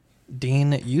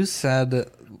Dean, you said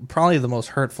probably the most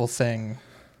hurtful thing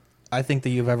I think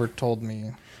that you've ever told me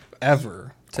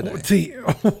ever today.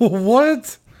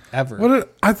 What? Ever.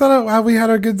 I thought we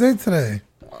had a good day today.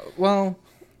 Well,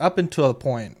 up until a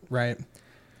point, right?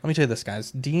 Let me tell you this, guys.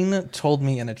 Dean told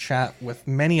me in a chat with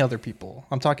many other people,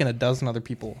 I'm talking a dozen other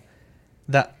people,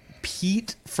 that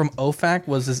Pete from OFAC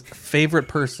was his favorite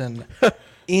person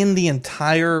in the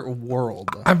entire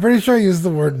world. I'm pretty sure I used the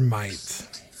word might.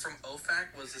 From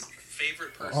OFAC was his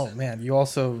favorite person. Oh, man. You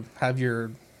also have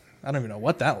your... I don't even know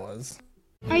what that was.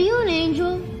 Are you an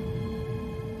angel?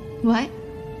 What?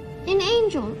 An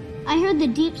angel. I heard the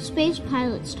deep space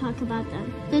pilots talk about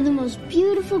them. They're the most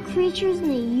beautiful creatures in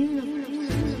the universe.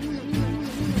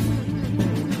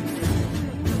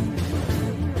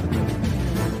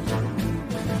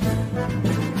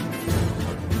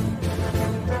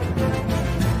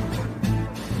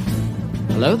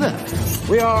 Hello there.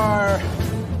 We are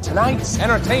tonight's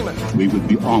entertainment. We would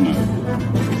be honored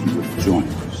if you would join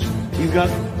us. You've got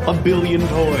a billion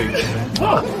toys.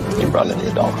 You brought in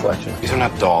the doll collection. These are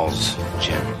not dolls,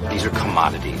 Jim. These are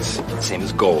commodities. Same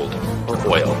as gold or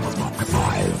oil.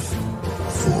 5,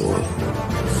 4,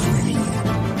 3, 2,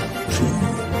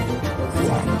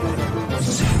 1,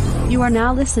 0. You are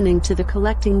now listening to the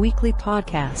Collecting Weekly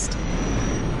podcast.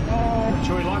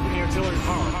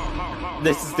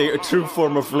 This is the true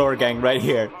form of Floor Gang right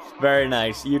here. Very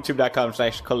nice.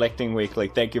 YouTube.com/Collecting Weekly.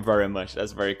 Thank you very much.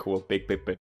 That's very cool. Big.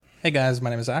 Hey, guys. My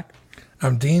name is Zach.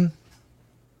 I'm Dean.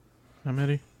 I'm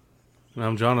Eddie. And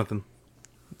I'm Jonathan.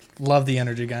 Love the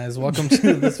energy, guys. Welcome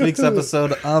to this week's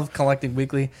episode of Collecting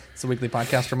Weekly. It's a weekly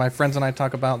podcast where my friends and I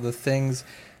talk about the things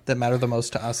that matter the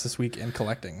most to us this week in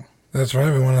collecting. That's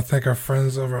right. We want to thank our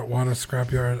friends over at Water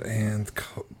Scrapyard and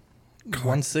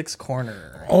 1-6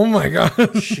 Corner. Oh my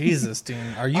god. Jesus,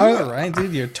 Dean. Are you alright,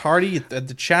 dude? You're tardy.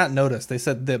 The chat noticed. They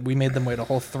said that we made them wait a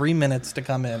whole 3 minutes to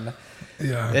come in.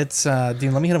 Yeah. It's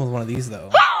Dean, let me hit him with one of these though.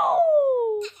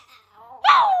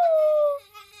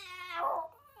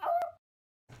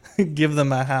 Give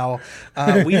them a howl.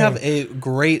 We have a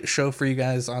great show for you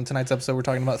guys on tonight's episode. We're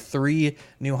talking about 3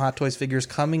 new Hot Toys figures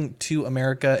coming to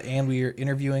America, and we are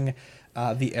interviewing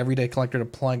the Everyday Collector to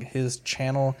plug his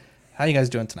channel. How you guys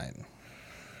doing tonight?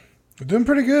 We're doing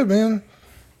pretty good, man.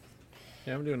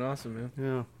 Yeah, I'm doing awesome, man.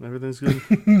 Yeah, everything's good.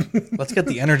 Let's get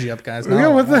the energy up, guys. Yeah,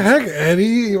 what the heck,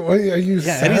 Eddie? What, are you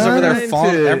sad? Eddie's over there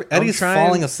falling. Eddie's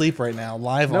falling asleep right now,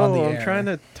 live on the air. No, I'm trying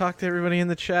to talk to everybody in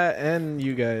the chat and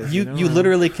you guys. You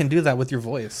literally can do that with your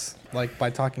voice, like by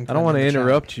talking to I don't want to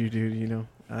interrupt you, dude. You know,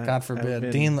 God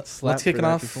forbid. Dean, let's kick it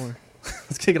off.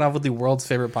 Let's kick it off with the world's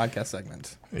favorite podcast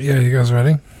segment. Yeah, you guys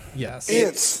ready? Yes.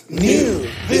 It's new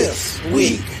this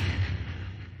week.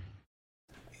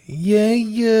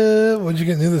 Yeah. What'd you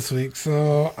get new this week?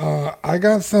 So, I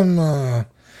got some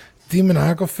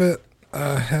Demoniacal Fit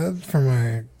head for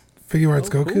my Figure Arts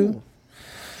Goku. Cool.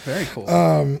 Very cool.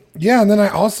 Yeah, and then I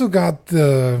also got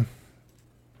the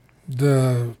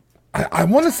I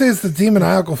want to say it's the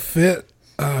Demoniacal Fit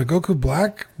Goku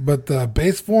Black, but the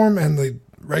base form and the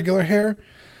regular hair.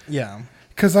 Yeah.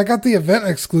 Because I got the event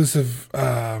exclusive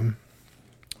Goku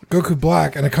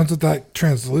Black, and it comes with that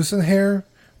translucent hair,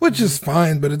 which is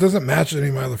fine, but it doesn't match any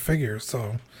of my other figures,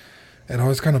 so it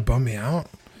always kind of bummed me out.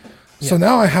 Yeah. So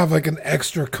now I have like an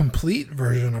extra complete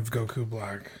version of Goku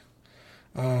Black.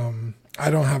 I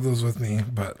don't have those with me,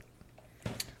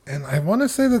 and I want to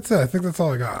say that's it. I think that's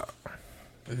all I got.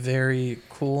 Very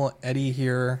cool. Eddie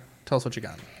here. Tell us what you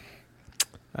got.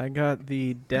 I got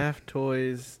the Daft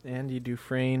Toys Andy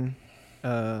Dufresne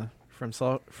from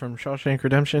Shawshank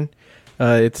Redemption.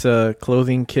 It's a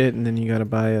clothing kit, and then you got to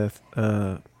buy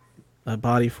a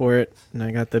body for it. And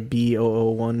I got the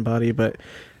B001 body, but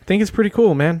I think it's pretty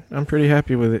cool, man. I'm pretty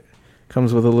happy with it.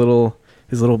 Comes with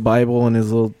his little Bible and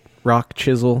his little rock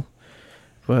chisel.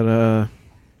 But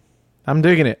I'm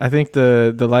digging it. I think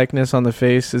the likeness on the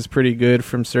face is pretty good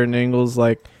from certain angles.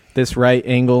 Like this right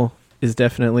angle is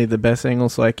definitely the best angle,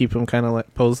 so I keep them kind of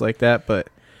like posed like that. But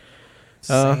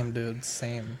same, dude,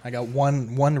 same. I got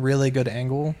one really good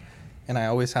angle, and I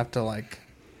always have to like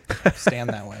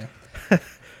stand that way.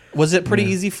 Was it pretty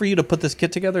easy for you to put this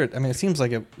kit together? I mean, it seems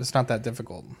like it's not that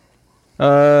difficult.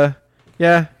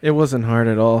 Yeah, it wasn't hard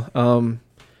at all.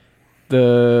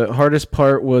 The hardest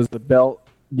part was the belt,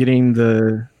 getting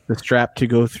the strap to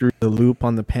go through the loop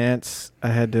on the pants. I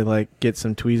had to like get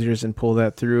some tweezers and pull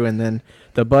that through, and then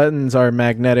the buttons are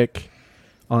magnetic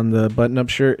on the button-up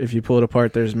shirt. If you pull it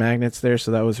apart, there's magnets there,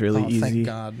 so that was really easy. Thank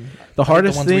God. The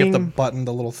hardest thing, you have to button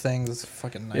the little things. Is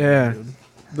fucking nightmare,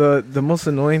 dude. The most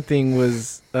annoying thing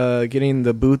was getting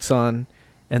the boots on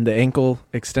and the ankle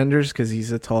extenders, because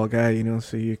he's a tall guy, you know.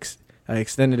 So I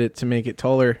extended it to make it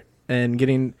taller, and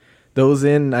getting those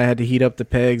in, I had to heat up the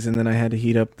pegs, and then I had to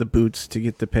heat up the boots to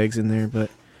get the pegs in there. But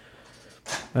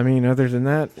I mean, other than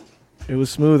that, it was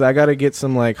smooth. I got to get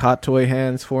some like Hot Toy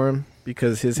hands for him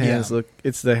because his hands look.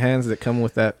 It's the hands that come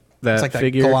with that it's like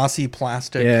figure. That glossy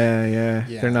plastic. Yeah,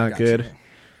 they're not good.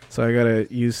 So I gotta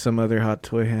use some other Hot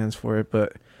Toy hands for it.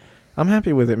 But I'm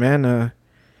happy with it, man.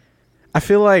 I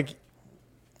feel like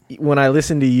when I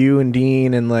listen to you and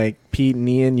Dean and like Pete and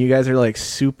Ian, you guys are like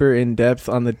super in depth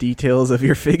on the details of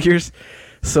your figures.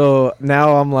 So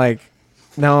now I'm like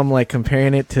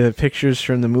comparing it to pictures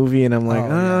from the movie, and I'm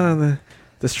like,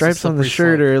 the stripes on the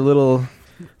shirt are a little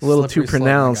too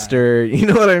pronounced, or you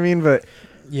know what I mean. But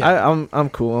yeah, I'm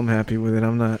cool. I'm happy with it.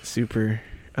 I'm not super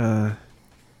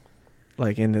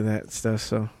like into that stuff,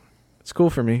 so it's cool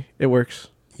for me. It works.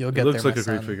 You'll get it looks there, like a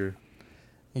great figure.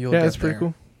 Yeah, it's pretty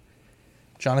cool.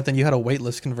 Jonathan, you had a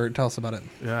waitlist convert. Tell us about it.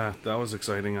 Yeah, that was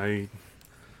exciting. I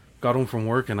got home from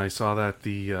work and I saw that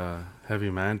the Heavy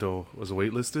Mando was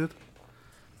waitlisted.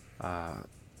 I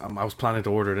was planning to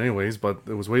order it anyways, but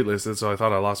it was waitlisted, so I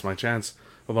thought I lost my chance.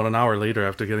 About an hour later,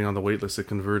 after getting on the waitlist, it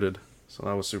converted. So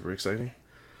that was super exciting.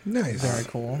 Nice. Very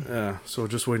cool. Yeah, so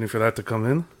just waiting for that to come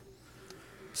in.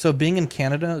 So being in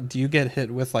Canada, do you get hit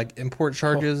with like import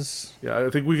charges? Yeah, I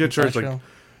think we get charged like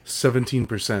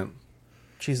 17%.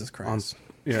 Jesus Christ.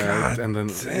 God and then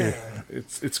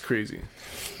it's crazy.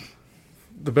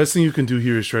 The best thing you can do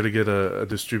here is try to get a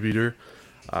distributor.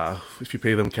 If you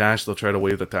pay them cash, they'll try to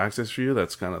waive the taxes for you.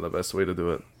 That's kind of the best way to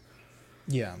do it.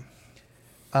 Yeah.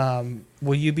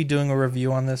 Will you be doing a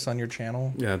review on this on your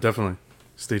channel? Yeah, definitely.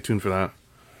 Stay tuned for that.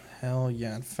 Hell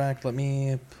yeah. In fact, let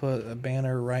me put a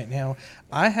banner right now.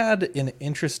 I had an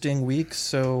interesting week.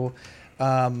 So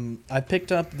I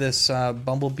picked up this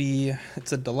Bumblebee.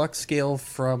 It's a deluxe scale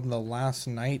from the last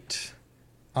night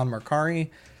on Mercari.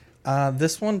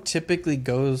 This one typically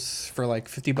goes for like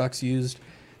 $50 used.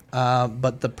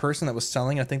 But the person that was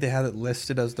selling, I think they had it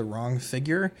listed as the wrong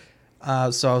figure.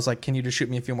 So I was like, can you just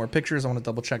shoot me a few more pictures? I want to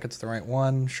double check it's the right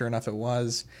one. Sure enough, it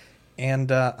was.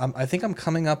 And I think I'm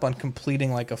coming up on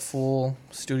completing like a full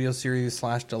Studio Series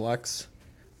 / Deluxe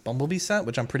Bumblebee set,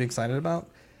 which I'm pretty excited about.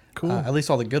 Cool. At least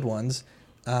all the good ones.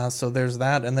 So there's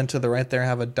that. And then to the right there, I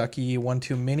have a Ducky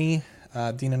 1-2 Mini.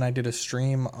 Dean and I did a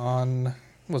stream on,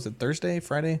 was it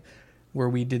Friday? Where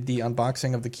we did the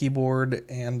unboxing of the keyboard,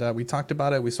 and we talked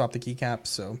about it. We swapped the keycaps.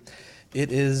 So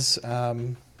it is,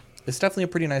 it's definitely a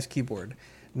pretty nice keyboard.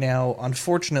 Now,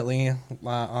 unfortunately,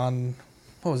 on,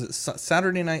 what was it,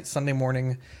 Saturday night, Sunday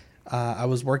morning, I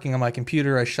was working on my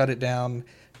computer. I shut it down,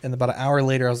 and about an hour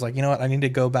later, I was like, you know what? I need to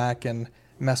go back and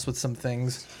mess with some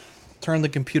things. Turned the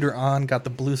computer on, got the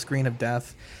blue screen of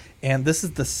death, and this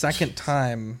is the second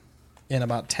time in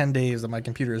about 10 days that my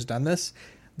computer has done this.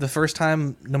 The first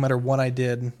time, no matter what I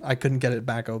did, I couldn't get it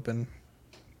back open.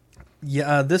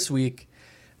 Yeah, this week,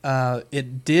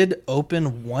 it did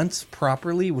open once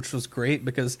properly, which was great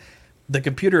because the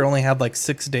computer only had like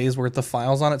 6 days worth of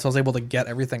files on it, so I was able to get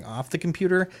everything off the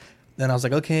computer. Then I was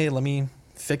like, okay, let me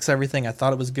fix everything. I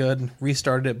thought it was good,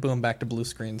 restarted it, boom, back to blue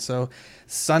screen. So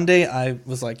Sunday, I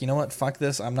was like, you know what, fuck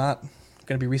this. I'm not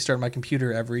going to be restarting my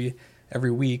computer every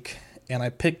week. And I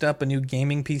picked up a new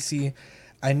gaming PC.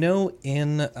 I know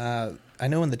in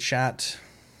the chat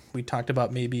we talked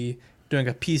about maybe doing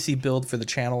a PC build for the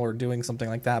channel or doing something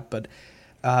like that, but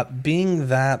being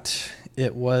that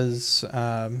it was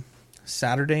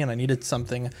Saturday and I needed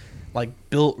something like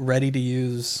built, ready to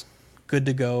use, good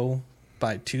to go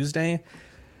by Tuesday,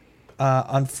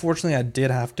 unfortunately I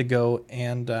did have to go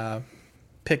and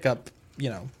pick up,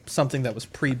 something that was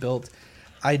pre-built.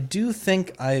 I do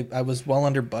think I was well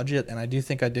under budget, and I do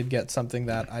think I did get something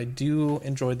that I do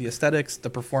enjoy the aesthetics,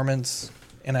 the performance,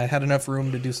 and I had enough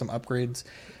room to do some upgrades.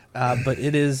 But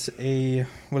it is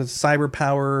Cyber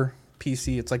Power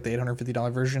PC. It's like the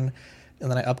 $850 version, and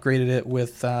then I upgraded it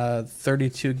with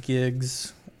 32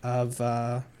 gigs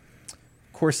of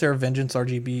Corsair Vengeance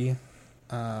RGB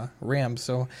RAM.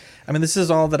 So, I mean, this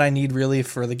is all that I need really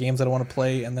for the games that I want to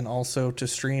play, and then also to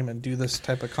stream and do this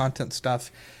type of content stuff.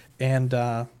 And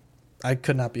I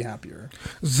could not be happier.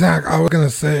 Zach, I was going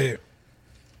to say,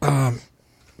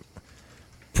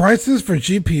 prices for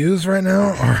GPUs right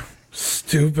now are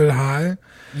stupid high.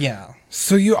 Yeah.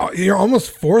 So you're almost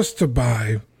forced to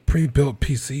buy pre-built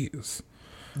PCs.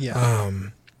 Yeah.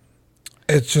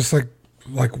 It's just like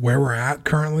where we're at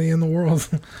currently in the world.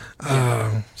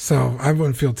 So I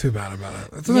wouldn't feel too bad about it.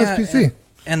 It's a nice PC.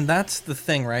 And that's the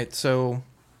thing, right? So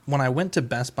when I went to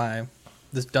Best Buy,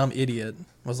 this dumb idiot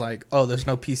was like, oh, there's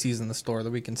no PCs in the store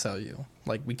that we can sell you.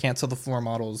 Like, we can't sell the floor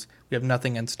models. We have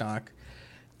nothing in stock.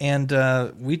 And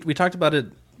we talked about it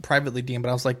privately, Dean, but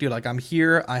I was like, dude, like, I'm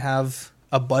here. I have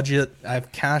a budget. I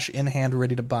have cash in hand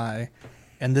ready to buy,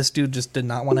 and this dude just did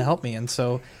not want to help me. And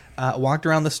so walked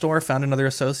around the store, found another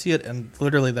associate, and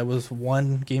literally there was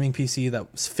one gaming PC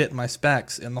that fit my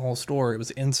specs in the whole store. It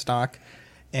was in stock,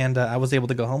 and I was able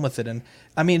to go home with it. And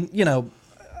I mean, you know,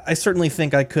 I certainly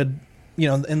think I could, you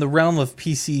know, in the realm of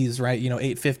PCs, right? You know,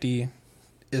 850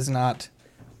 is not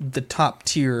the top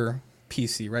tier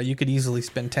PC, right? You could easily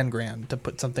spend 10 grand to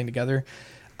put something together.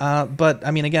 But I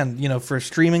mean, again, you know, for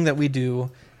streaming that we do,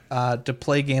 to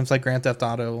play games like Grand Theft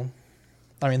Auto,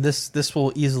 I mean, this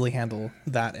will easily handle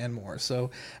that and more. So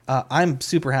I'm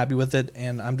super happy with it,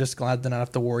 and I'm just glad that I don't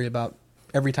have to worry about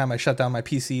every time I shut down my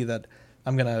PC that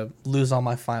I'm going to lose all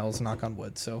my files, knock on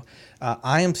wood. So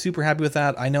I am super happy with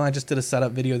that. I know I just did a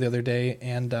setup video the other day,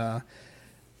 and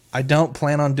I don't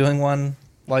plan on doing one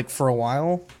like for a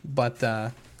while, but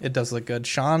it does look good.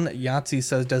 Sean Yahtzee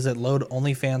says, does it load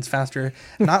OnlyFans faster?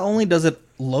 Not only does it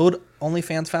load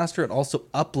OnlyFans faster, it also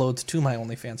uploads to my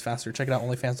OnlyFans faster. Check it out,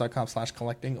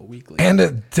 onlyfans.com/collectingweekly. And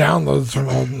it downloads from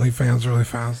OnlyFans really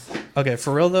fast. Okay,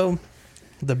 for real though,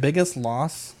 the biggest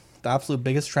loss, the absolute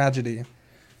biggest tragedy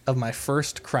of my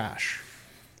first crash,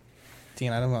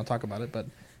 Dean, I don't want to talk about it, but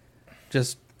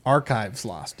just archives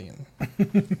lost, Dean.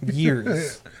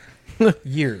 Years.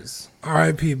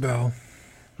 R.I.P. Bell.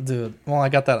 Dude, well, I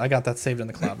got that saved in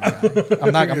the cloud, my guy.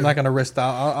 I'm not gonna risk that.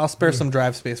 I'll spare some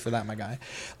drive space for that, my guy.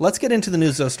 Let's get into the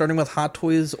news though, starting with Hot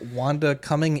Toys Wanda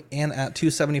coming in at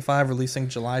 $275, releasing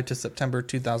July to September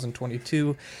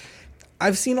 2022.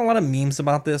 I've seen a lot of memes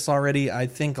about this already. I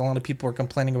think a lot of people are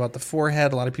complaining about the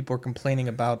forehead. A lot of people are complaining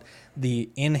about the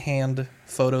in-hand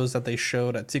photos that they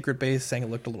showed at Secret Base, saying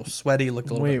it looked a little sweaty, looked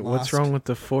a little bit lost. What's wrong with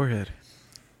the forehead?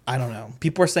 I don't know.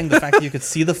 People are saying the fact that you could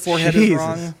see the forehead is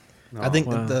wrong. I think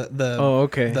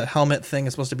the helmet thing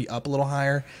is supposed to be up a little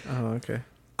higher. Oh, okay.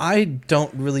 I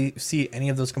don't really see any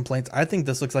of those complaints. I think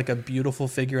this looks like a beautiful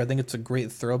figure. I think it's a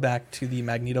great throwback to the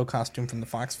Magneto costume from the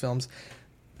Fox films.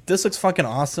 This looks fucking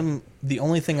awesome. The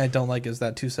only thing I don't like is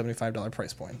that $275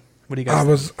 price point. What do you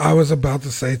guys think? I was about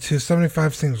to say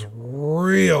 $275 seems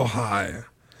real high,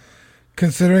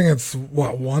 considering it's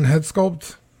one head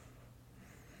sculpt.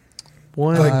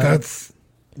 One, like that's.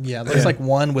 Yeah, there's like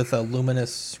one with a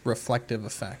luminous reflective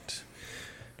effect.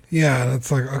 Yeah, and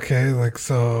it's like, okay, like,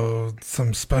 so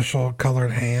some special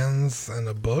colored hands and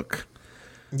a book.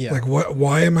 Yeah. Like, what?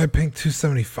 Why am I paying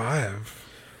 $275?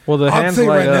 Well, the hands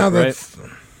light up, right? That's,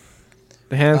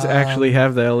 the hands actually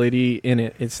have the LED in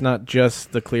it. It's not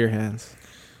just the clear hands.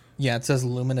 Yeah, it says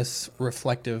luminous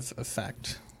reflective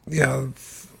effect. Yeah.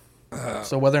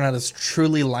 So whether or not it's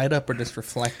truly light up or just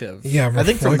reflective. Yeah, reflective? I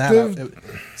think from that, it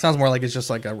sounds more like it's just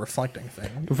like a reflecting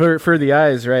thing. For the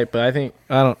eyes, right? But I think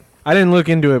I didn't look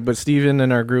into it, but Steven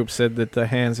in our group said that the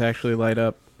hands actually light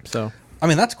up. So I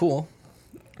mean, that's cool.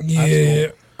 Yeah,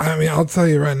 cool. I mean, I'll tell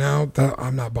you right now that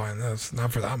I'm not buying this,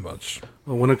 not for that much.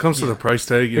 Well, when it comes to the price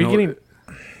tag, go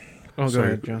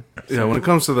ahead, John. Yeah, when it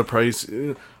comes to the price,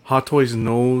 Hot Toys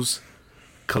knows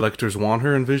collectors want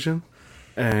her in Vision,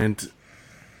 and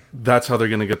that's how they're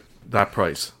going to get that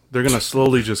price. They're going to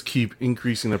slowly just keep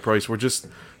increasing the price.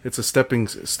 It's a stepping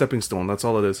stone. That's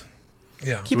all it is.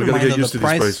 Yeah. Keep in mind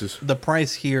that the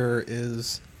price here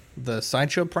is the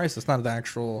Sideshow price. It's not the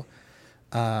actual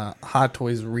Hot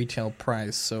Toys retail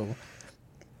price. So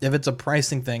if it's a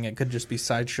pricing thing, it could just be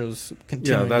Sideshow's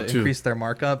continuing to increase their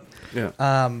markup. Yeah.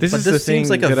 This is the thing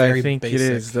like that I think it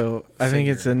is, though. I think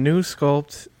it's a new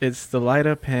sculpt. It's the light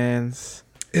up hands.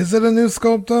 Is it a new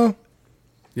sculpt, though?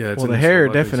 Yeah, well, the hair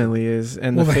definitely is,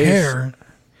 and the face. Hair.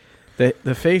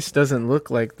 The face doesn't look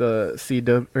like the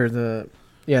CW or the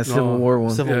Civil War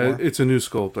one. It's a new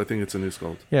sculpt. I think it's a new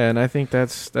sculpt. Yeah, and I think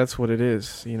that's what it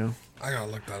is. You know. I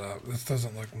gotta look that up. This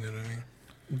doesn't look new to me.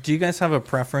 Do you guys have a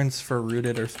preference for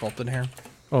rooted or sculpted hair?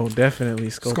 Oh, definitely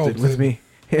sculpted with me.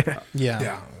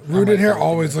 Yeah. Rooted hair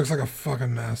always looks like a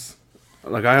fucking mess.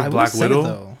 Like I have Black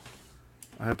Widow.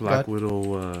 I have Black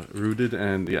Widow rooted,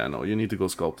 and you need to go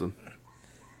sculpted.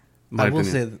 I will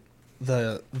say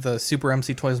the Super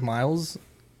MC Toys Miles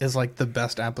is like the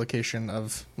best application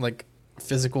of like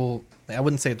physical. I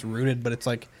wouldn't say it's rooted, but it's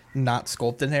like not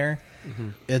sculpted hair. Mm-hmm.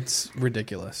 It's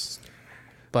ridiculous.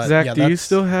 But Zach, do you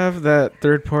still have that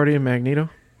third party Magneto?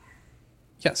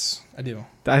 Yes, I do.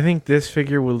 I think this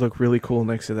figure would look really cool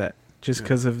next to that, just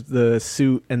because of the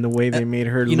suit and the way they made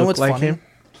her look like funny? him.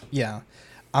 Yeah,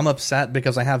 I'm upset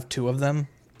because I have two of them,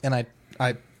 and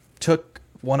I took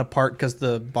one apart because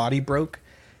the body broke,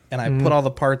 and I put all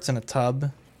the parts in a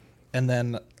tub, and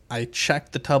then I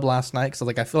checked the tub last night because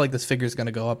I feel like this figure is going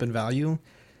to go up in value,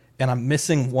 and I'm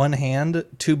missing one hand,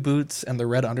 two boots, and the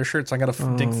red undershirt, so I got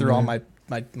to dig through all my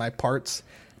parts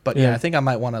But yeah, I think I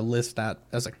might want to list that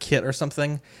as a kit or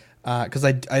something, because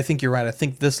I think you're right. I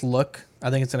think this look, I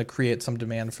think it's going to create some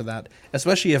demand for that,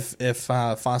 especially if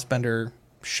Fassbender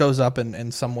shows up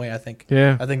in some way. I think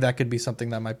that could be something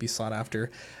that might be sought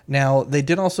after. Now, they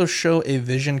did also show a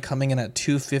Vision coming in at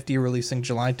 250, releasing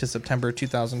July to September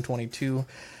 2022.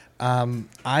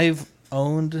 I've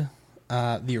owned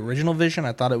the original Vision.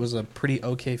 I thought it was a pretty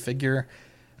okay figure.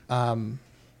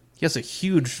 He has a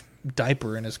huge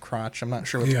diaper in his crotch. I'm not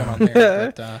sure what's going on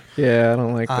there. But, I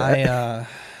don't like that.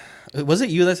 Was it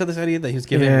you that said this idea that he was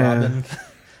giving Robin?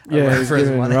 He's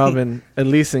giving Robin at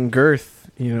least in girth.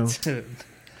 Dude,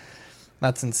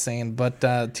 that's insane. But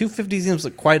 250 seems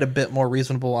like quite a bit more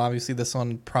reasonable. Obviously, this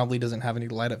one probably doesn't have any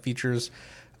light up features.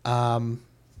 I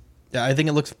think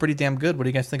it looks pretty damn good. What do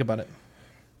you guys think about it?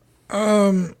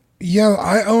 I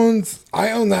owned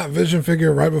that Vision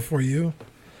figure right before you,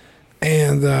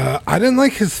 and I didn't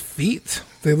like his feet.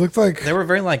 They looked like they were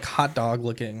very like hot dog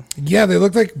looking. Yeah, they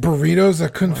looked like burritos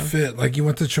that couldn't fit. Like you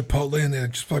went to Chipotle and they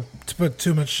just like put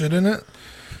too much shit in it.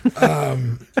 I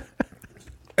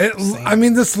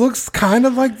mean, this looks kind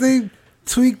of like they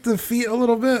tweaked the feet a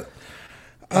little bit.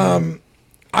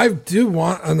 I do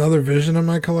want another Vision in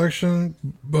my collection,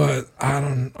 but I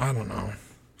don't know.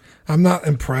 I'm not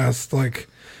impressed. Like,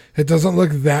 it doesn't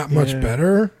look that much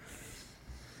better.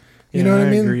 You know what I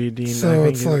mean? I agree, Dean. So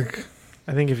it's like,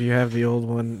 I think if you have the old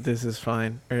one, this is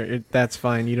fine. That's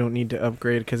fine. You don't need to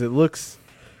upgrade because it looks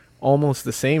almost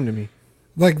the same to me.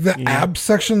 Like the ab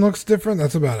section looks different.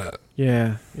 That's about it.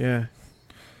 Yeah. Yeah,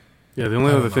 the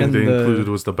only other thing they included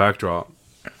was the backdrop.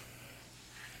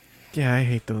 Yeah, I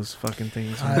hate those fucking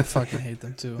things. I fucking hate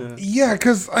them too. Yeah,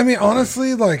 because, I mean,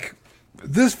 honestly, like,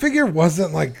 this figure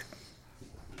wasn't, like,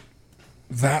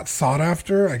 that sought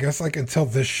after, I guess, like, until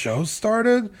this show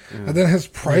started. And then his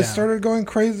price started going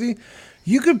crazy.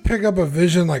 You could pick up a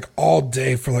Vision, like, all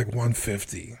day for, like,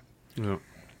 $150. Yeah.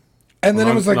 And then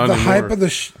it was, like, the hype of the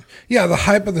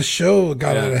hype of the show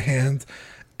got out of hand.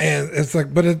 And it's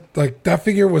like, but it, like, that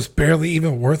figure was barely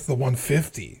even worth the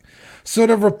 $150. So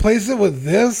to replace it with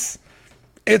this,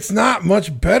 it's not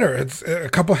much better. It's a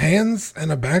couple hands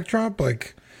and a backdrop.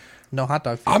 Like, no hot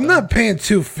dog. I'm not paying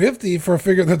 $250 for a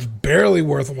figure that's barely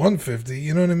worth $150.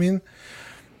 You know what I mean?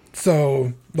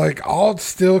 So, like, I'll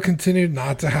still continue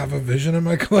not to have a Vision in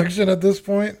my collection at this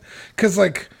point because,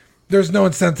 like, there's no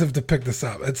incentive to pick this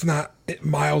up. It's not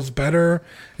miles better.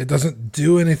 It doesn't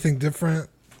do anything different.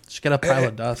 Just get a pile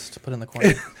of dust to put in the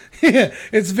corner. Yeah,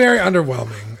 it's very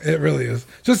underwhelming. It really is.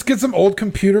 Just get some old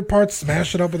computer parts,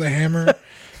 smash it up with a hammer.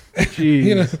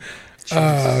 You know,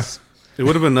 it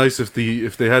would have been nice if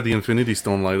they had the Infinity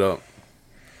Stone light up.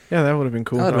 Yeah, that would have been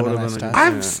cool. That would have been a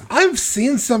nice touch. I've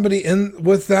seen somebody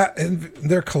with that in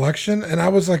their collection, and I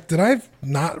was like, did I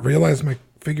not realize my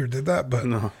figure did that? But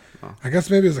no. I guess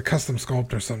maybe it was a custom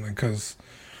sculpt or something. Because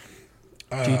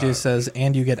DJ says,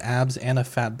 and you get abs and a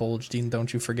fat bulge, Dean,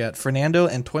 don't you forget. Fernando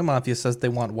and Toy Mafia says they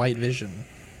want white Vision.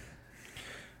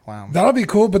 Wow. That'll be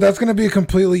cool, but that's going to be a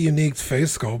completely unique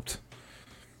face sculpt.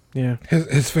 Yeah.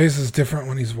 His face is different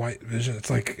when he's white Vision. It's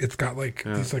like, it's got like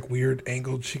these like weird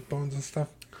angled cheekbones and stuff.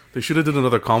 They should have did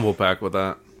another combo pack with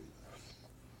that.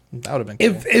 That would have been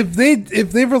cool.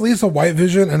 If they release a white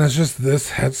Vision and it's just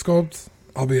this head sculpt,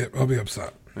 I'll be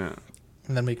upset. Yeah.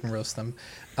 And then we can roast them.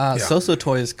 Soso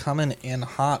Toys coming in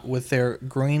hot with their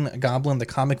Green Goblin, the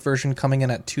comic version, coming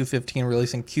in at $215,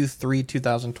 releasing Q3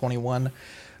 2021.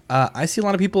 I see a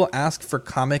lot of people ask for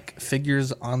comic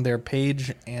figures on their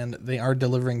page, and they are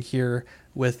delivering here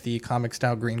with the comic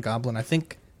style Green Goblin. I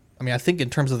think in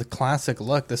terms of the classic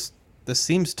look, this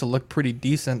seems to look pretty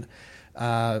decent.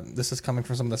 This is coming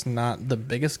from someone that's not the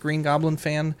biggest Green Goblin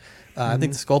fan. I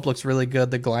think the sculpt looks really good.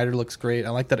 The glider looks great. I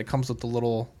like that it comes with the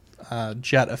little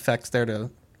jet effects there to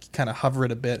kind of hover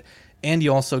it a bit, and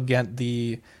you also get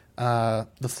the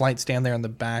flight stand there in the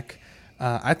back.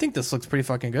 I think this looks pretty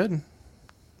fucking good,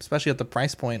 especially at the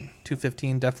price point.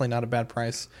 $215, definitely not a bad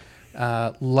price.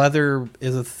 Leather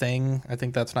is a thing. I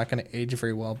think that's not going to age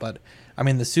very well, but I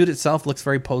mean the suit itself looks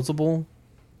very posable,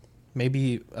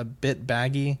 maybe a bit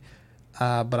baggy,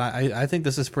 but I think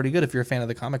this is pretty good if you're a fan of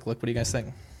the comic look. What do you guys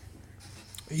think?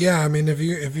 Yeah, I mean, if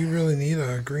you really need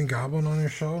a Green Goblin on your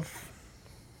shelf,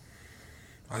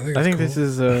 I think cool. This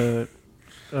is a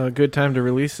good time to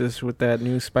release this with that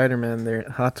new Spider-Man there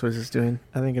Hot Toys is doing.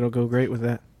 I think it'll go great with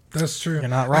that. That's true. You're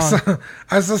not wrong.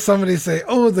 I saw somebody say,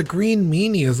 "Oh, the Green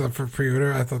Meanie is up for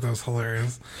pre-order." I thought that was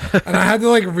hilarious, and I had to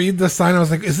like read the sign. I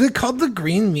was like, "Is it called the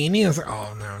Green Meanie?" I was like,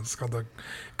 "Oh no, it's called the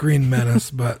Green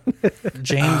Menace." But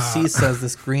James C says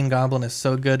this Green Goblin is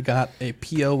so good. Got a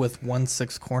PO with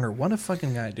 1/6 corner. What a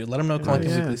fucking guy, dude. Let him know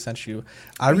Collecting Weekly sent you.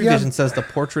 iRevision says the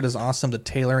portrait is awesome. The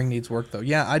tailoring needs work though.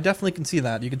 Yeah, I definitely can see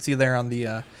that. You can see there on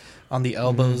the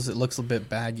elbows, it looks a bit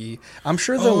baggy. I'm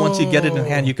sure though once you get it in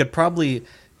hand, you could probably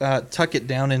tuck it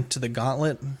down into the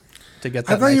gauntlet to get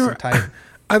that nice and tight.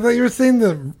 I thought you were saying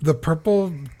the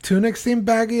purple tunic seemed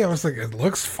baggy. I was like, it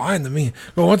looks fine to me.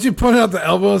 But once you put out the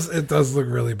elbows, it does look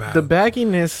really bad. The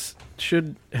bagginess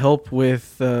should help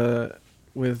with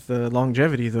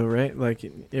longevity, though, right? Like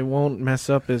it won't mess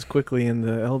up as quickly in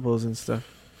the elbows and stuff.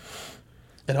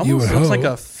 It almost looks like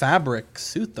a fabric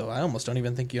suit, though. I almost don't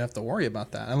even think you have to worry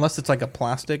about that, unless it's like a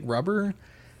plastic rubber.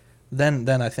 Then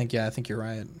I think you're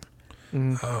right.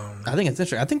 I think it's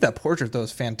interesting. I think that portrait though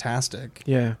is fantastic.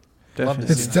 Yeah,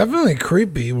 definitely. It's definitely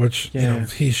creepy, which you know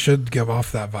he should give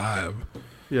off that vibe.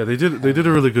 Yeah, they did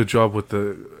a really good job with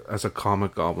as a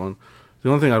comic goblin. The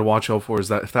only thing I'd watch out for is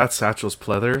that if that satchel's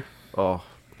pleather, oh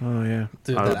yeah,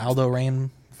 dude, that Aldo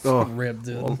Rain rip,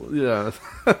 dude. Well, yeah,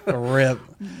 a rip.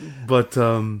 But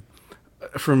for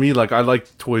me, like I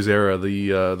like Toys Era,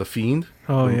 the Fiend.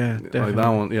 Oh yeah, definitely. Like that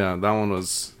one. Yeah, that one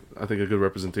was I think a good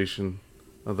representation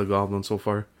of the Goblin so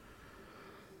far.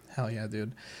 Hell yeah,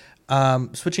 dude.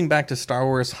 Switching back to Star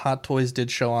Wars, Hot Toys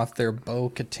did show off their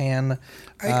Bo-Katan.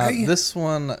 This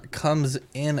one comes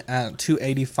in at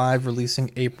 $285,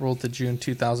 releasing April to June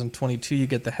 2022. You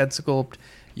get the head sculpt,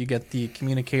 you get the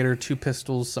communicator, 2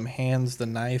 pistols, some hands, the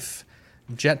knife,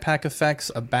 jetpack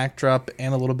effects, a backdrop,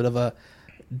 and a little bit of a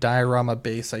diorama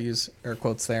base. I use air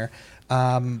quotes there.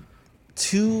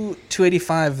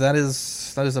 $285. That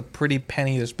is a pretty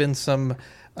penny. There's been some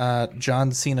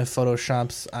John Cena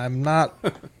photoshops. I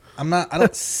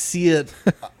don't see it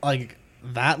like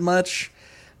that much.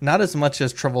 Not as much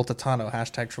as Travolta Tano,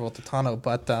 #Travolta Tano,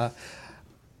 but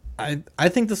I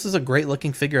think this is a great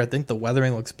looking figure. I think the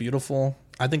weathering looks beautiful.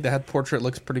 I think the head portrait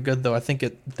looks pretty good, though. I think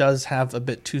it does have a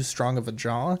bit too strong of a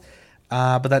jaw.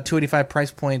 But that $285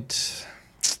 price point,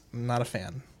 not a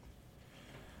fan.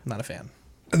 Not a fan.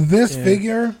 This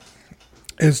figure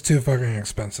is too fucking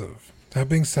expensive. That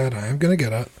being said, I am going to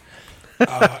get it.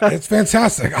 It's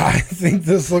fantastic. I think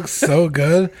this looks so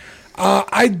good.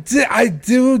 I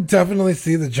do definitely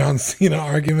see the John Cena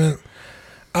argument.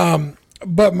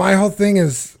 But my whole thing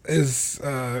is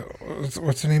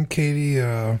what's her name? Katie.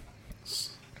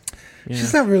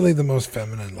 She's not really the most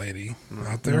feminine lady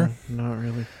out there. No, not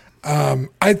really.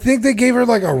 I think they gave her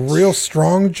like a real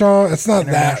strong jaw. It's not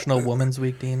International Women's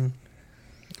Week, Dean.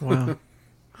 Wow.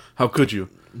 How could you?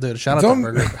 Dude, shout out to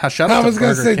Burger King. I was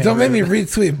going to say, don't make me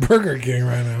retweet Burger King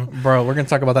right now. Bro, we're going to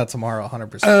talk about that tomorrow,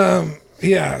 100%.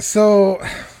 Yeah, so...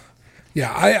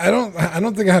 Yeah, I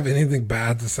don't think I have anything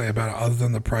bad to say about it other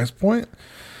than the price point.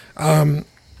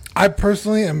 I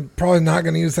personally am probably not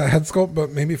going to use that head sculpt,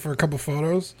 but maybe for a couple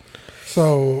photos.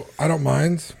 So I don't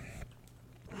mind.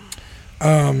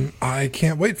 I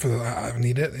can't wait for that. I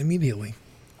need it immediately.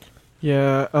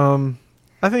 Yeah,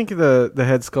 I think the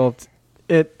head sculpt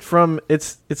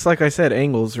it's like I said,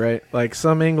 angles, right? Like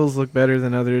some angles look better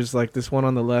than others. Like this one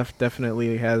on the left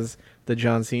definitely has the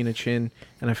John Cena chin,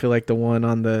 and I feel like the one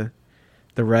on the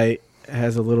right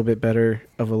has a little bit better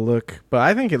of a look. But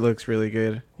I think it looks really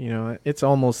good. You know, it's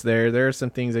almost there. There are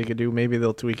some things they could do. Maybe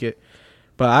they'll tweak it.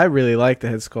 But I really like the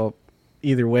head sculpt.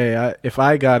 Either way, if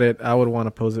I got it, I would want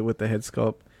to pose it with the head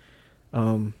sculpt.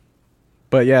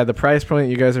 But yeah, the price point,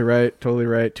 you guys are right, totally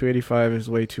right. $285 is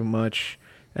way too much.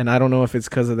 And I don't know if it's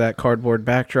because of that cardboard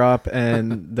backdrop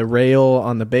and the rail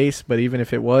on the base, but even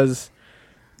if it was,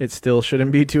 it still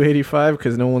shouldn't be $285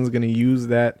 because no one's going to use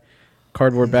that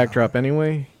cardboard backdrop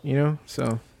anyway, you know?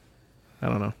 So, I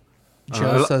don't know.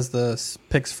 Joe says the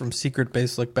pics from Secret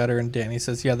Base look better, and Danny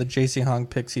says, yeah, the JC Hong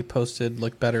pics he posted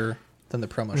look better than the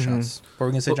promo shots. What were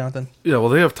we going to say, Jonathan? Yeah, well,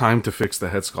 they have time to fix the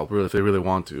head sculpt, really, if they really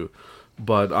want to.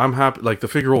 But I'm happy. Like, the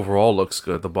figure overall looks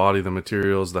good. The body, the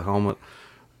materials, the helmet,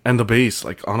 and the base.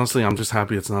 Like, honestly, I'm just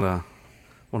happy it's not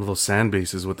one of those sand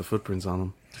bases with the footprints on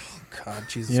them. Oh, God,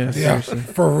 Jesus Christ. Yeah,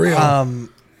 for real.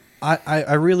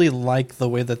 I really like the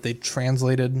way that they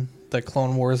translated the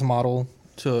Clone Wars model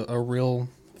to a real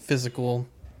physical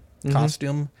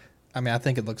costume. I mean, I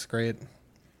think it looks great.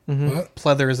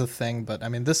 Pleather is a thing, but I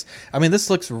mean this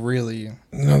looks really.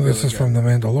 No, this is good. From The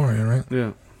Mandalorian, right?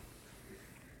 Yeah.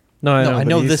 No, I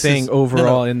know this thing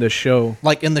overall in the show.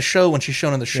 Like in the show, when she's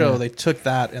shown in the show, they took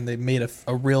that and they made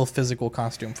a real physical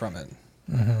costume from it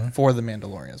for The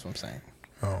Mandalorian. Is what I'm saying.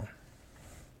 Oh.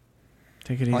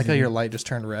 Take it I easy. like how your light just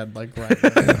turned red, like right.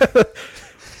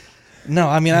 No,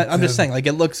 I mean I'm just saying, like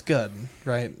it looks good,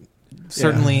 right?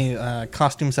 Certainly,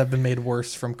 costumes have been made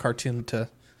worse from cartoon to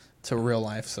real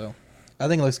life, so I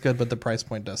think it looks good, but the price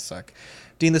point does suck.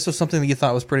 Dean, this was something that you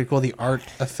thought was pretty cool. The Art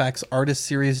Effects Artist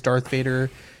Series Darth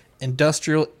Vader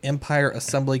Industrial Empire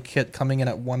Assembly Kit coming in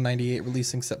at $198,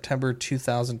 releasing September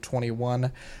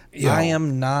 2021. Yeah. I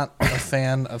am not a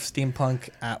fan of steampunk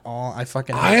at all. I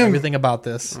fucking hate everything about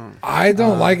this. I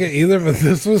don't like it either, but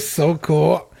this was so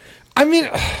cool. I mean,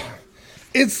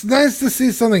 it's nice to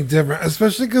see something different,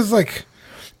 especially because like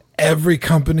every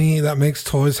company that makes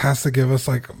toys has to give us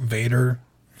like Vader,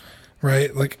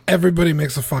 right? Like everybody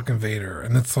makes a fucking Vader,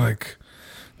 and it's like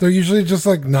they're usually just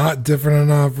like not different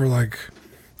enough, or like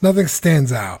nothing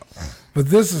stands out. But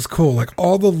this is cool. Like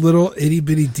all the little itty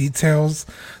bitty details,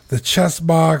 the chest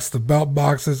box, the belt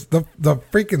boxes, the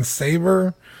freaking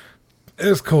saber. It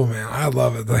was cool, man. I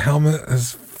love it. The helmet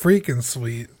is freaking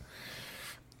sweet.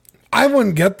 I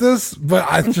wouldn't get this, but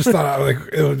I just thought like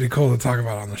it would be cool to talk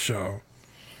about on the show.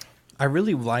 I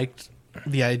really liked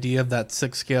the idea of that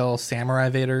 6-scale Samurai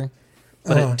Vader,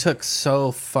 but it took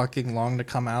so fucking long to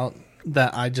come out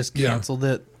that I just canceled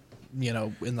it. You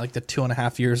know, in like the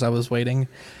 2.5 years I was waiting.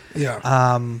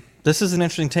 Yeah. This is an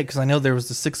interesting take because I know there was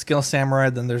the 6-scale Samurai,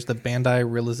 then there's the Bandai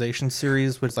Realization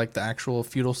series, which is like the actual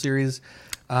feudal series,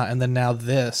 and then now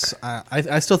this.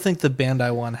 I still think the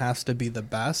Bandai one has to be the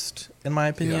best in my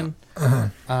opinion. Yeah.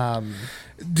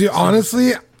 Dude,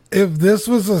 honestly, if this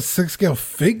was a 6-scale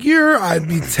figure, I'd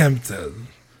be tempted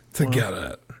to get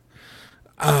it.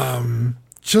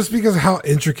 Just because of how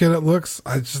intricate it looks,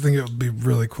 I just think it would be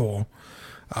really cool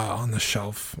on the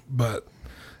shelf. But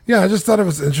yeah, I just thought it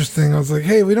was interesting. I was like,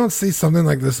 hey, we don't see something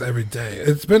like this every day.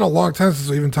 It's been a long time since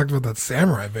we even talked about that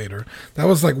Samurai Vader. That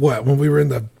was like what, when we were in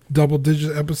the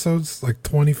double-digit episodes, like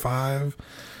 25.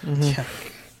 Yeah,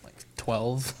 like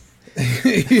 12. Yeah,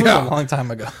 That was a long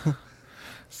time ago.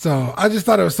 So I just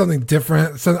thought it was something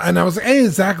different. So, and I was like, hey,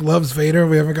 Zach loves Vader.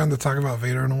 We haven't gotten to talk about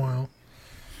Vader in a while.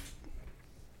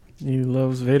 You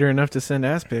loves Vader enough to send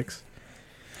ass pics.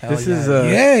 This is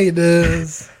yeah, he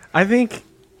does. I think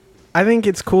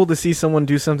it's cool to see someone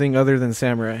do something other than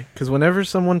samurai, because whenever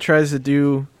someone tries to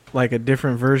do like a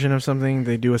different version of something,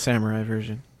 they do a samurai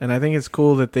version, and I think it's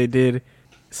cool that they did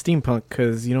steampunk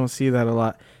because you don't see that a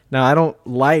lot. Now, I don't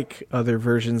like other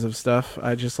versions of stuff.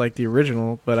 I just like the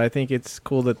original, but I think it's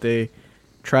cool that they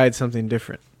tried something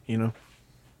different, you know?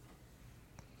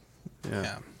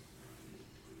 Yeah.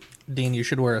 Dean, you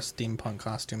should wear a steampunk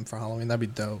costume for Halloween. That'd be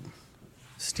dope.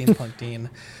 Steampunk Dean.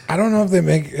 I don't know if they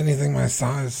make anything my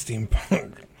size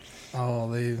steampunk. Oh,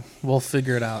 we'll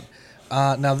figure it out.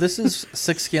 Now, this is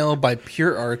 6-scale by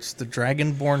Pure Arts, the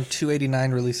Dragonborn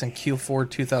 289 released in Q4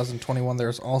 2021.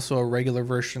 There's also a regular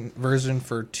version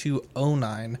for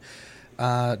 209.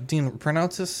 Dean,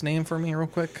 pronounce this name for me real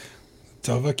quick.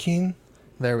 Dovahkiin?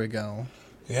 There we go.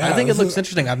 Yeah, I think it looks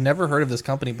interesting. I've never heard of this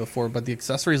company before, but the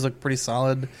accessories look pretty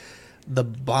solid. The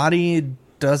body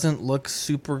doesn't look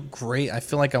super great. I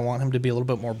feel like I want him to be a little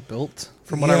bit more built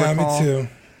from what I recall. Me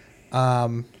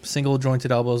too. Single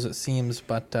jointed elbows, it seems,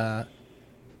 but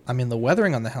I mean, the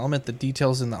weathering on the helmet, the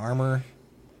details in the armor,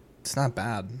 it's not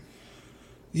bad.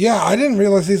 Yeah, I didn't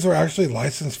realize these were actually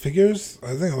licensed figures.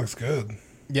 I think it looks good.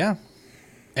 Yeah.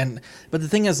 But the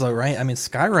thing is, though, right? I mean,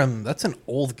 Skyrim, that's an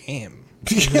old game.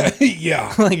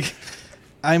 Yeah. Like,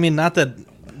 I mean, not that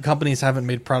companies haven't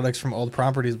made products from old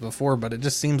properties before, but it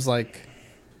just seems like,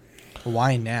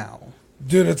 why now?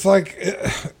 Dude, it's like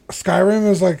Skyrim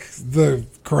is like the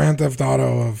Grand Theft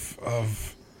Auto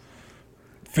of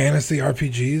fantasy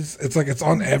RPGs. It's like it's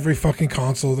on every fucking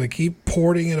console. They keep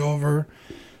porting it over.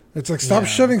 It's like, stop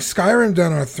shoving Skyrim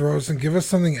down our throats and give us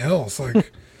something else.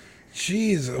 Like,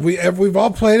 jeez, we've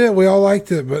all played it, we all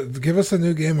liked it, but give us a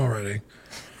new game already.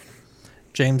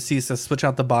 James C says, switch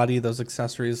out the body. Those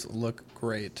accessories look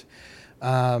great.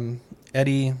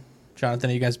 Eddie, Jonathan,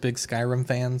 are you guys big Skyrim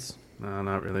fans? No,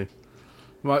 not really.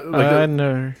 Well, I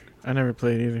never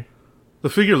played either. The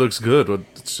figure looks good, but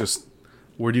it's just,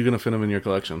 where are you going to fit them in your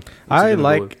collection? I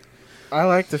like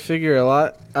the figure a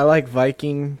lot. I like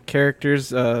Viking characters.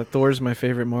 Thor's my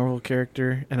favorite Marvel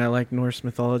character, and I like Norse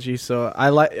mythology. So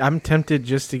I'm tempted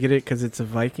just to get it because it's a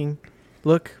Viking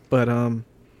look, but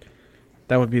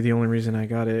that would be the only reason I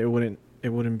got it. It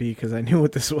wouldn't be because I knew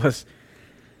what this was.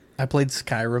 I played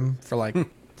Skyrim for like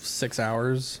 6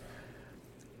 hours,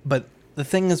 but the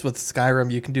thing is with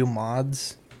Skyrim, you can do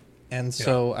mods, and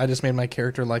so I just made my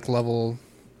character like level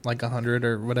like 100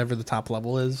 or whatever the top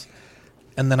level is,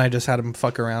 and then I just had him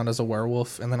fuck around as a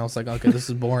werewolf, and then I was like, okay, this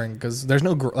is boring because there's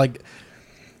no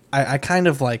I kind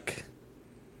of like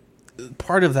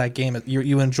part of that game,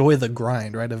 you enjoy the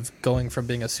grind, right, of going from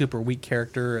being a super weak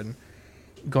character and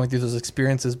going through those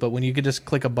experiences. But when you could just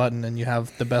click a button and you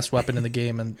have the best weapon in the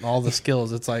game and all the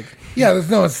skills, it's like, yeah, there's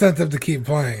no incentive to keep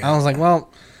playing. I was like,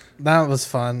 well, that was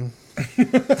fun.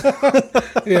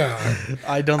 Yeah,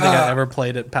 I don't think I ever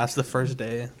played it past the first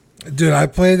day. Dude, I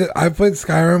played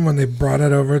Skyrim when they brought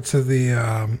it over to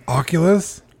the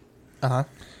Oculus.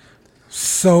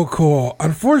 So cool.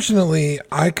 Unfortunately,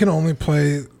 I can only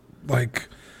play like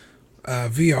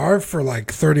VR for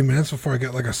like 30 minutes before I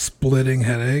get like a splitting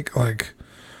headache.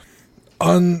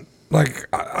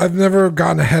 I've never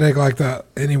gotten a headache like that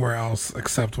anywhere else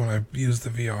except when I use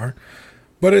the VR.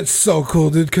 But it's so cool,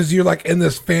 dude, because you're like in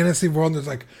this fantasy world and there's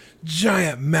like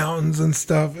giant mountains and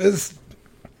stuff.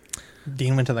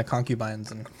 Dean went to the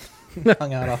concubines and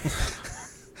hung out all.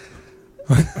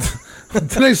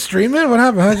 Did I stream it? What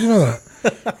happened? How'd you know that?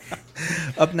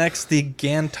 Up next, the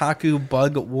Gantaku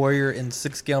Bug Warrior in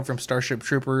 6 scale from Starship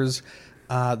Troopers.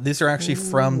 These are actually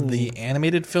from the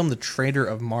animated film, The Trader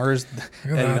of Mars.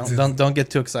 Don't get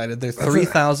too excited. They're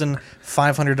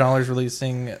 $3,500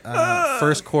 releasing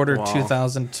first quarter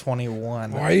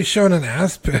 2021. Why are you showing an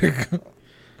ass pic?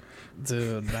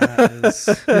 Dude, that is...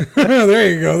 There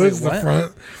you go. There's the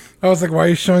front. I was like, why are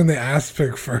you showing the ass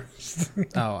pic first?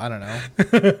 Oh, I don't know.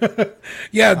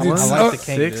 Yeah, dude. I like the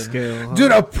king, 6 scale. Huh?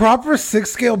 Dude, a proper 6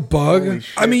 scale bug.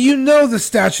 I mean, you know the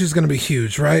statue's going to be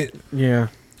huge, right? Yeah.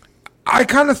 I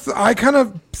kind of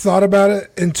thought about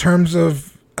it in terms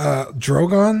of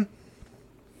Drogon.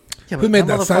 Yeah, who made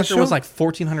that sideshow? Was like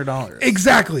 $1,400.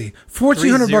 Exactly,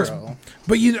 $1,400.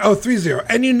 But 3-0,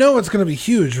 and you know it's going to be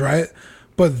huge, right?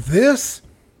 But this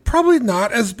probably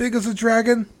not as big as a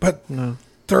dragon, but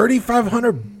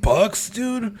 $3,500,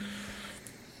 dude.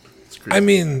 I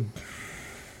mean,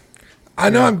 I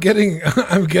know I'm getting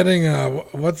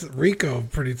what's Rico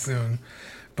pretty soon.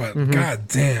 But god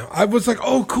damn, I was like,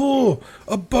 oh cool,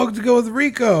 a bug to go with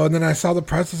Rico, and then I saw the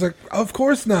price. I was like, of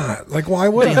course not. Like, why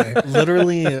would I?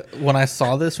 Literally, when I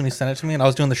saw this, when he sent it to me, and I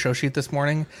was doing the show sheet this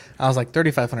morning, I was like,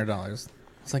 $3,500.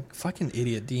 It's like, fucking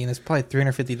idiot, Dean. It's probably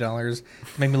 $350.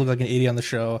 Made me look like an idiot on the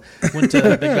show. Went to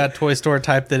Big Bad Toy Store,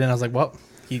 typed it in. I was like, well,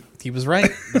 he was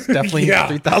right. It's definitely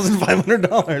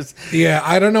 $3,500. Yeah,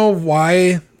 I don't know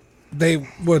why they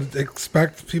would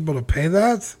expect people to pay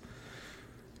that.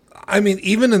 I mean,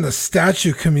 even in the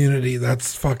statue community,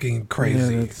 that's fucking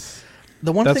crazy. Yeah,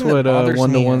 the one that's thing what that bothers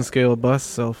 1-to-1 me, scale busts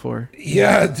sell for.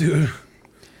 Yeah, dude.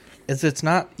 Is it's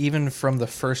not even from the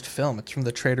first film. It's from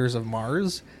the Traders of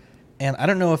Mars. And I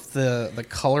don't know if the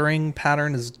coloring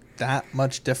pattern is that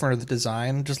much different, or the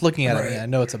design. Just looking at it, I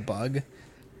know it's a bug.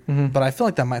 But I feel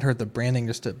like that might hurt the branding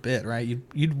just a bit, right?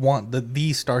 You'd want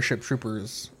the Starship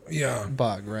Troopers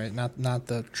bug, right? Not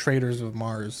the Traders of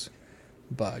Mars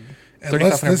bug.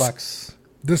 $3,500.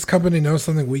 This company knows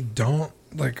something we don't.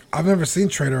 Like, I've never seen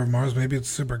Trader of Mars. Maybe it's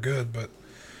super good, but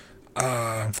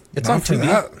it's on Tubi.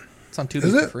 That. It's on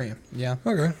Tubi for free. Yeah.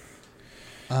 Okay.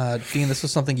 Dean, this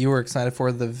was something you were excited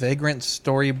for. The Vagrant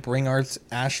Story Bring Arts,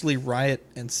 Ashley Riot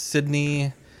and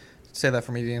Sydney. Say that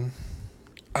for me, Dean.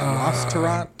 Lost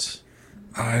Tarot.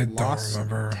 I don't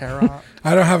remember. Tarot.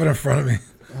 I don't have it in front of me.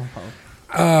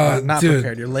 Not dude.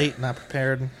 prepared. You're late. Not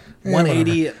prepared. Yeah,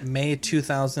 180 whatever. May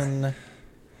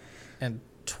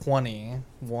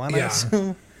 2021, I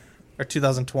assume, or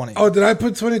 2020. Oh, did I put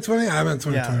 2020? I meant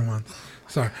 2021. Yeah.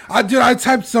 Sorry, I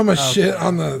typed so much shit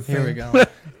on the thing. Here we go.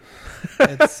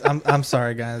 I'm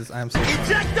sorry, guys. I'm so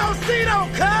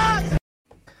sorry.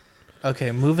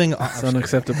 Okay, moving on. It's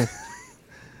unacceptable.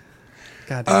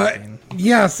 God damn.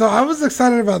 Yeah, so I was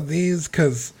excited about these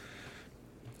because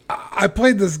I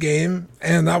played this game,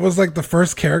 and that was like the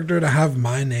first character to have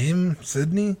my name,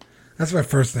 Sydney. That's my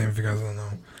first name, if you guys don't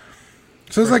know.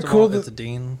 So it's like cool. It's a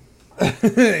Dean.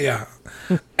 Yeah,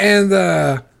 and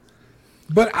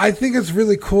but I think it's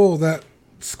really cool that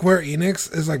Square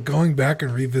Enix is like going back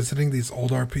and revisiting these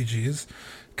old RPGs,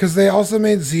 because they also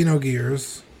made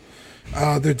Xenogears.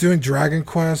 They're doing Dragon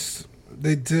Quest.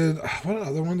 They did, what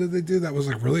other one did they do that was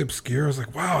like really obscure? I was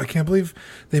like, wow, I can't believe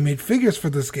they made figures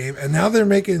for this game. And now they're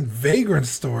making Vagrant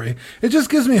Story. It just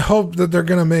gives me hope that they're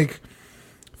going to make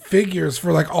figures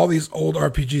for like all these old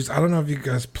RPGs. I don't know if you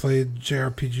guys played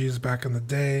JRPGs back in the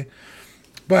day,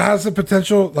 but it has the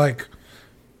potential, like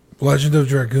Legend of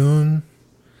Dragoon.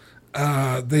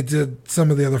 They did some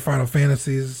of the other Final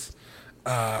Fantasies.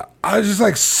 I was just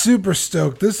like super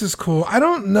stoked. This is cool. I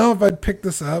don't know if I'd pick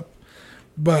this up,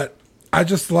 but I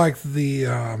just like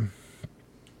the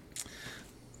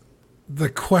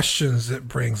questions it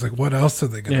brings. Like, what else are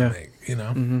they going to make? You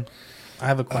know. I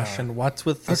have a question. What's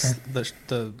with this,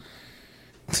 the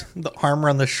the armor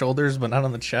on the shoulders, but not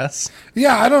on the chest?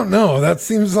 Yeah, I don't know. That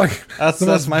seems like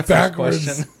that's my first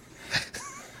question.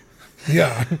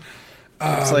 Yeah.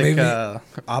 It's like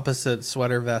opposite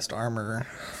sweater vest armor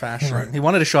fashion. Right. He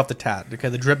wanted to show off the tat. Okay,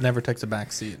 the drip never takes a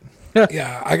back seat.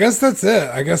 Yeah, I guess that's it.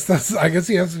 I guess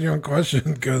he answered your own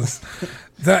question because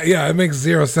it makes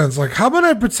zero sense. Like, how about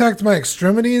I protect my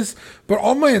extremities, but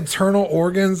all my internal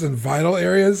organs and vital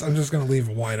areas, I'm just gonna leave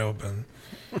wide open.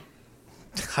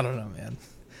 I don't know, man.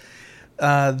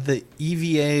 The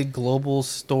EVA Global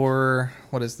Store.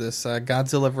 What is this?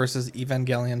 Godzilla vs.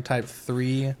 Evangelion Type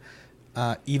 3.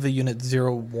 EVA Unit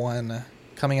 01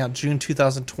 coming out June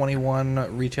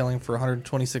 2021, retailing for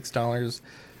 $126.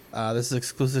 This is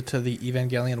exclusive to the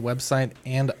Evangelion website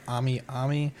and Ami.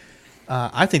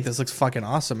 I think this looks fucking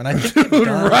awesome, and I think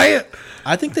right?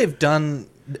 I think they've done.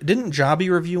 Didn't Jobby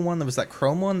review one that was that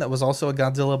Chrome one that was also a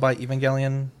Godzilla by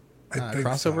Evangelion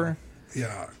crossover? So.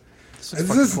 Yeah, this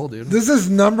is cool, dude. This is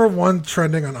 #1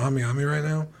 trending on Ami right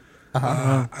now.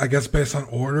 I guess based on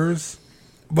orders.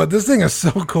 But this thing is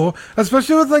so cool,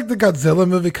 especially with like the Godzilla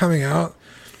movie coming out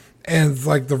and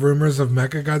like the rumors of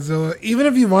Mecha Godzilla. Even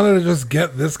if you wanted to just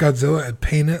get this Godzilla and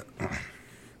paint it,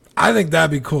 I think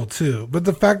that'd be cool too. But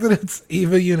the fact that it's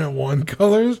EVA Unit 1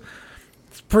 colors,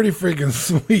 it's pretty freaking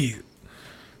sweet.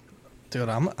 Dude,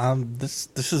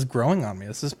 this is growing on me.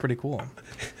 This is pretty cool.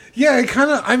 Yeah, it kind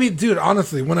of. I mean, dude,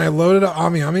 honestly, when I loaded up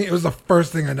Ami, it was the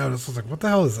first thing I noticed. I was like, "What the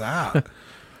hell is that?"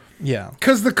 Yeah,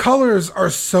 because the colors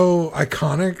are so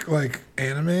iconic, like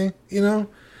anime,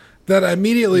 that I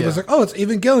immediately was like, "Oh, it's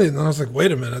Evangelion." And I was like,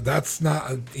 "Wait a minute, that's not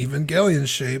an Evangelion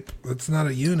shape. That's not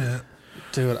a unit."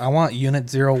 Dude, I want Unit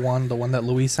 01, the one that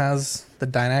Luis has, the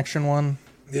Dynaction one.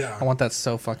 Yeah, I want that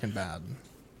so fucking bad,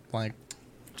 like,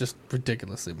 just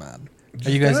ridiculously bad. Are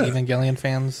you guys Evangelion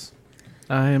fans?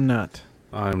 I am not.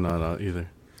 I'm not either.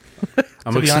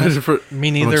 I'm excited honest, for me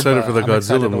neither. I'm excited for the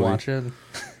Godzilla movie. Watch it.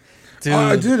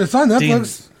 Dude, it's on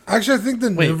Netflix. Actually, I think the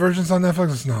new version's on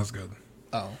Netflix. It's not as good.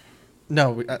 Oh.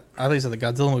 No, I thought you said the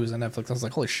Godzilla movie was on Netflix. I was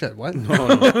like, holy shit, what? No.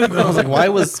 I was like, why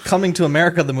was Coming to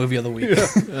America the movie of the week? Yeah.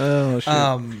 Oh, shit.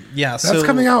 Yeah, that's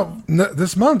coming out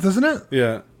this month, isn't it?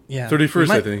 Yeah. 31st,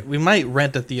 I think. We might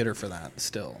rent a theater for that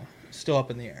still. Still up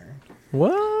in the air.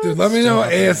 What? Dude, let me know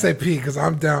ASAP because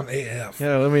I'm down AF.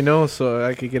 Yeah, let me know so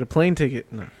I could get a plane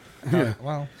ticket. No. Yeah.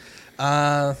 Well, you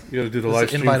got to do the live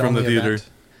stream from the theater.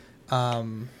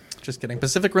 Just kidding.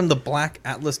 Pacific Rim: The Black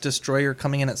Atlas Destroyer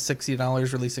coming in at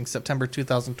 $60, releasing September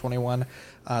 2021.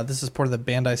 This is part of the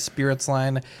Bandai Spirits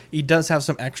line. He does have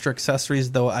some extra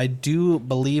accessories, though I do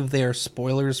believe they are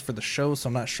spoilers for the show, so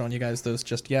I'm not showing you guys those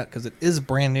just yet because it is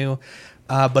brand new.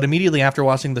 But immediately after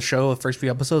watching the show, the first few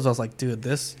episodes, I was like, dude,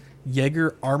 this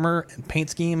Jaeger armor and paint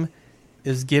scheme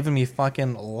is giving me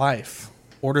fucking life.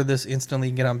 Order this instantly.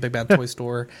 You can get it on Big Bad Toy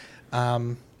Store.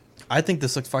 I think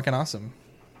this looks fucking awesome.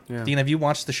 Yeah. Dean, have you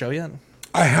watched the show yet?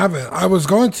 I haven't. I was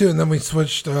going to, and then we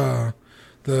switched the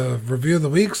review of the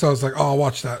week, so I was like, oh, I'll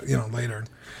watch that later.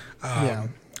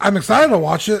 I'm excited to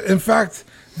watch it. In fact,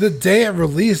 the day it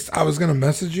released, I was going to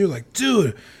message you like,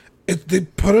 dude, they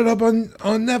put it up on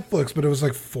Netflix, but it was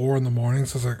like 4 a.m,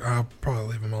 so I was like, I'll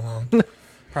probably leave them alone.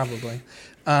 Probably.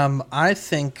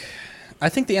 I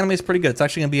think the anime is pretty good. It's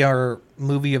actually going to be our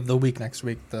movie of the week next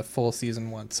week, the full season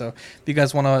 1. So if you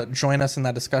guys want to join us in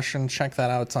that discussion, check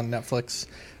that out. It's on Netflix.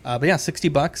 But yeah,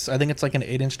 $60. I think it's like an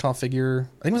 8-inch tall figure.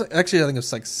 I think it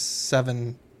was like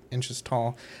 7 inches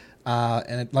tall.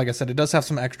 And like I said, it does have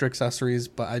some extra accessories,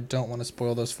 but I don't want to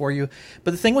spoil those for you.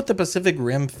 But the thing with the Pacific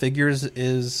Rim figures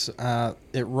is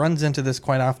it runs into this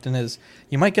quite often is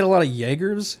you might get a lot of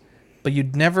Jaegers, but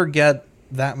you'd never get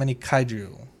that many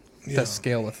kaiju that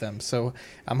scale with them. So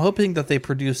I'm hoping that they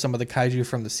produce some of the kaiju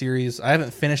from the series. I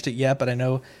haven't finished it yet, but I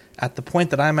know at the point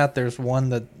that I'm at, there's one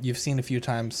that you've seen a few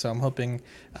times. So I'm hoping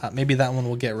maybe that one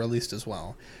will get released as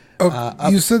well.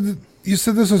 You said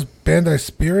this was Bandai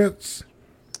Spirits?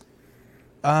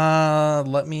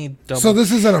 Let me double So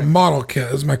this isn't a model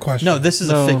kit, is my question. No, this is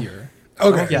a figure.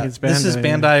 Okay. Yeah, this is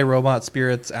Bandai Robot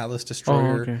Spirits Atlas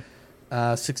Destroyer. Oh, okay.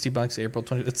 $60 April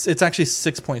 20. It's actually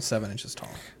 6.7 inches tall.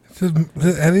 Did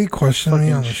Eddie question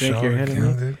me on the show again,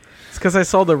 dude? It's because I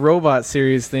saw the robot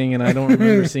series thing and I don't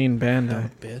remember seeing Bandai.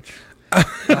 Bitch.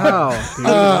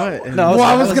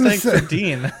 I was gonna say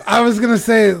Dean. I was gonna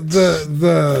say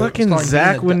the fucking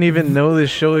Zach wouldn't even know this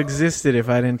show existed if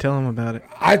I didn't tell him about it.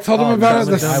 I told him about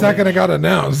it the second it got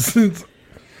announced.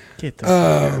 Get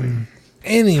the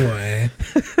anyway,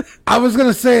 I was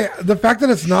gonna say the fact that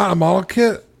it's not a model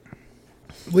kit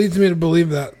leads me to believe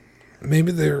that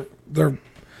maybe they're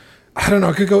I don't know,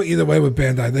 it could go either way with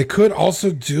Bandai. They could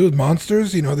also do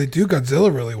monsters, they do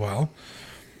Godzilla really well.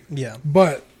 Yeah.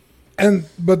 But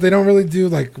But they don't really do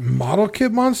like model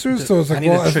kit monsters. So it's like,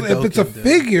 well, if it's a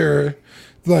figure,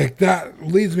 like that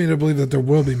leads me to believe that there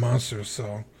will be monsters.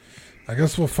 So I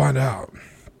guess we'll find out.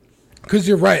 Because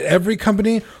you're right, every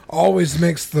company always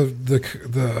makes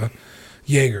the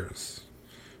Jaegers.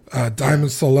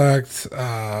 Diamond Select.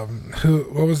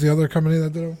 What was the other company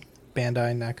that did it?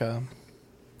 Bandai, NECA.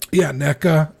 Yeah,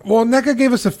 NECA. Well, NECA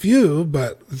gave us a few,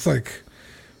 but it's like,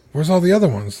 where's all the other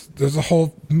ones? There's a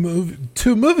whole movie,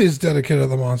 2 movies dedicated to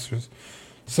the monsters.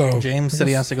 So James said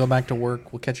he has to go back to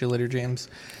work. We'll catch you later, James.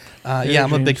 Yeah,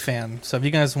 I'm a big fan. So if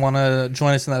you guys want to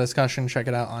join us in that discussion, check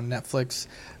it out on Netflix.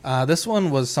 This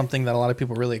one was something that a lot of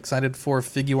people were really excited for.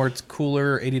 Figuarts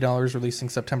Cooler, $80, releasing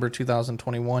September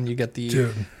 2021. You get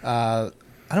the, I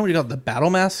don't know what you call it, the Battle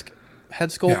Mask head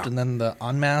sculpt, and then the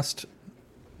unmasked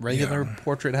regular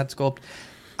portrait head sculpt.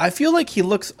 I feel like he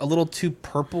looks a little too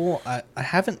purple. I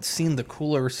haven't seen the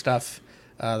Cooler stuff,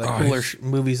 Cooler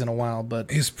movies in a while,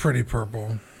 but he's pretty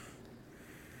purple.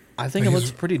 I think it looks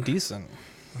pretty decent.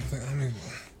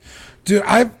 Dude,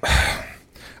 I'm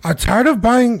tired of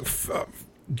buying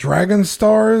Dragon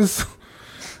Stars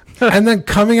and then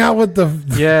coming out with the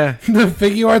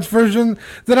Figuarts version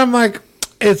that I'm like,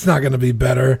 it's not going to be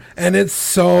better, and it's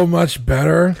so much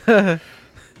better.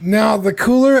 Now the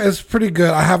Cooler is pretty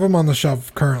good. I have them on the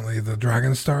shelf currently, the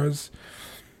Dragon Stars,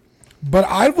 but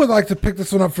I would like to pick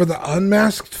this one up for the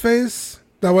unmasked face.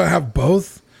 That would have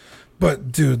both.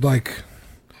 But dude, like,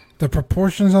 the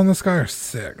proportions on this guy are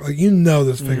sick. Like, you know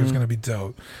this figure's going to be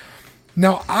dope.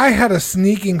 Now, I had a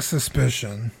sneaking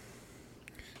suspicion,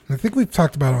 and I think we've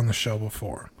talked about it on the show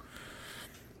before,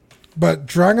 but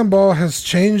Dragon Ball has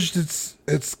changed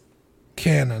its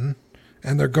canon,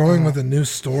 and they're going with a new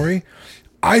story.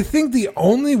 I think the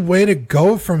only way to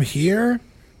go from here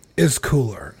is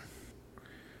Cooler.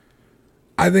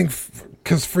 I think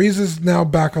because Frieza's now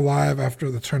back alive after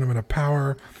the Tournament of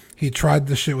Power. He tried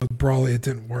the shit with Broly. It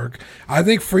didn't work. I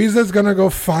think Frieza's going to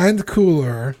go find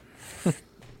Cooler,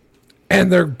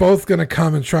 and they're both going to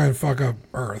come and try and fuck up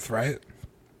Earth, right?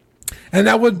 And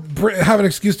that would have an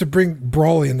excuse to bring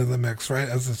Broly into the mix, right,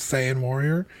 as a Saiyan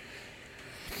warrior.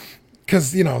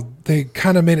 Because, you know, they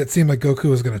kind of made it seem like Goku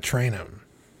was going to train him.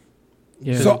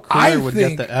 Yeah. So Cooler would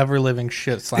get the ever-living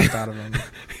shit slapped out of him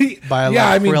by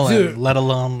Krillin, dude, let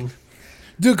alone...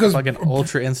 Dude, because fucking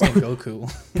Ultra Instinct Goku.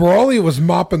 Broly was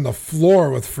mopping the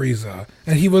floor with Frieza,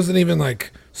 and he wasn't even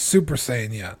like Super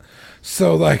Saiyan yet.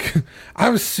 So like, I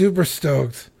was super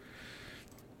stoked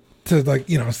to like,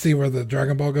 you know, see where the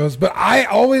Dragon Ball goes. But I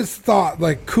always thought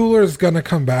like Cooler's gonna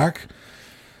come back.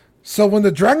 So when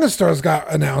the Dragon Stars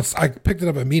got announced, I picked it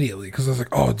up immediately because I was like,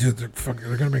 oh, dude, they're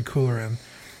gonna bring Cooler in.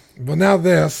 Well, now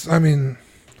this, I mean,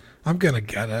 I'm gonna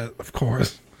get it, of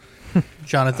course.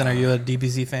 Jonathan, are you a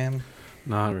DBZ fan?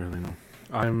 Not really, no.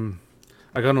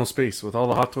 I got no space with all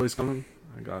the Hot Toys coming.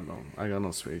 I got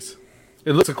no space.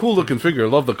 It looks a cool looking figure. I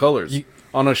love the colors.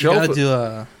 On a shelf.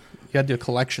 You gotta do a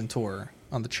collection tour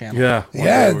on the channel.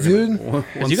 Yeah, dude.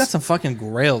 You got some fucking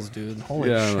grails, dude. Holy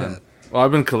shit. Man. Well,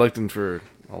 I've been collecting for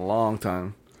a long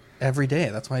time. Every day.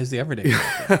 That's why he's the everyday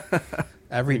guy.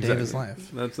 Every day of his life.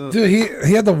 That's it. Dude,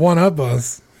 he had to one-up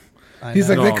us. He's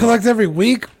like, they collect every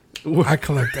week. I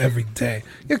collect every day.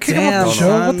 You kick him off the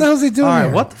show. What the hell is he doing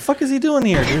here? What the fuck is he doing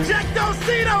here, dude?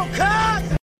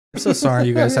 I'm so sorry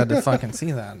you guys had to fucking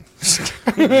see that.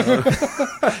 Dude,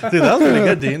 that was pretty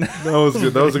good, Dean. That was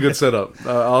good. That was a good setup.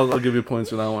 I'll give you points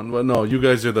for that one. But no, you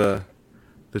guys are the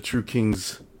true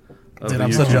kings. Dude,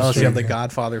 I'm so jealous you have the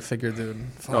Godfather figure, dude.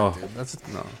 Fuck, dude.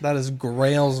 That is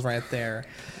grails right there.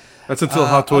 That's until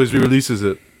Hot Toys re-releases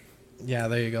it. Yeah,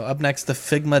 there you go. Up next, the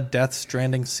Figma Death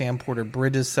Stranding Sam Porter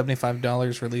Bridges,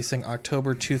 $75, releasing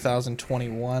October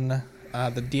 2021. The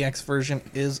DX version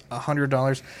is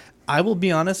 $100. I will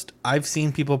be honest, I've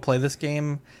seen people play this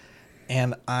game,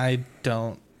 and I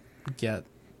don't get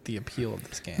the appeal of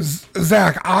this game.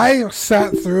 Zach, I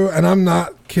sat through, and I'm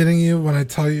not kidding you when I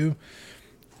tell you,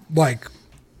 like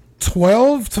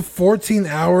 12 to 14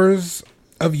 hours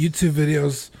of YouTube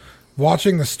videos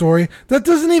watching the story. That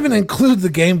doesn't even include the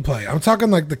gameplay. I'm talking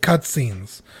like the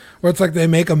cutscenes, where it's like they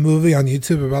make a movie on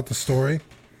YouTube about the story.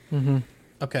 Mm-hmm.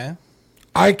 Okay.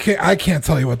 I can't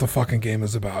tell you what the fucking game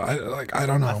is about. I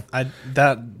don't know.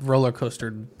 That roller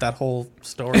coaster, that whole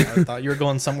story. I thought you were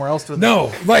going somewhere else with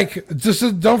No, like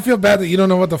just don't feel bad that you don't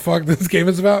know what the fuck this game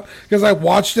is about, because I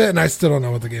watched it and I still don't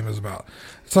know what the game is about.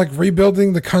 It's like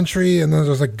rebuilding the country, and then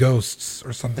there's like ghosts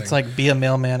or something. It's like be a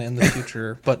mailman in the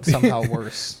future, but somehow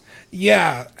worse.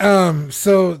 Yeah.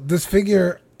 So this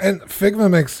figure, and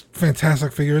Figma makes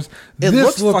fantastic figures.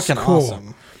 This looks fucking cool.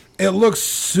 awesome. It looks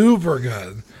super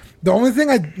good. The only thing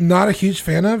I'm not a huge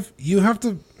fan of, you have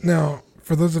to now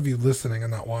for those of you listening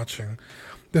and not watching,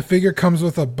 the figure comes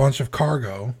with a bunch of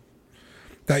cargo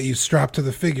that you strap to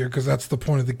the figure because that's the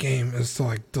point of the game is to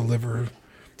like deliver.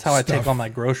 That's how I take all my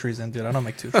groceries in, dude. I don't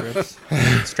make 2 trips.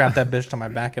 Strap that bitch to my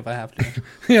back if I have to.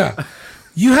 Yeah.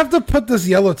 You have to put this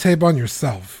yellow tape on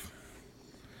yourself.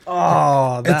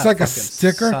 Oh, that it's like a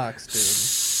sticker.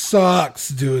 Sucks,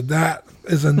 dude. That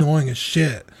is annoying as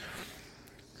shit.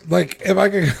 Like if I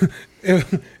could,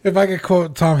 if I could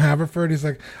quote Tom Haverford, he's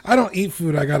like, "I don't eat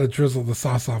food. I gotta drizzle the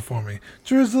sauce on for me.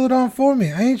 Drizzle it on for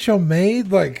me. I ain't your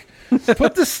maid. Like,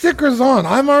 put the stickers on.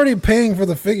 I'm already paying for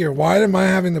the figure. Why am I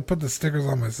having to put the stickers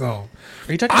on myself?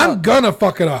 Are you talking I'm gonna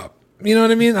fuck it up. You know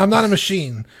what I mean? I'm not a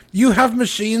machine. You have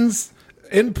machines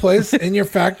in place in your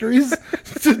factories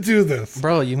to do this.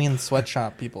 Bro, you mean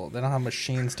sweatshop people. They don't have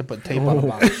machines to put tape on the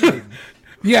box.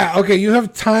 Yeah, okay, you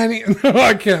have tiny... No,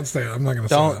 I can't say it. I'm not going to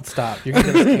say that. Don't stop. You're going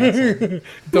to get us canceled.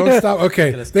 Don't stop.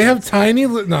 Okay, they have tiny...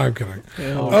 No, I'm kidding.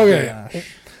 Okay.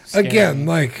 Again,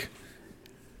 like...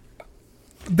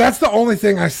 That's the only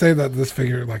thing I say that this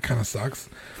figure, like, kind of sucks.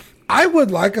 I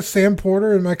would like a Sam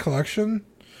Porter in my collection.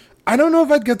 I don't know if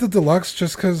I'd get the deluxe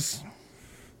just because...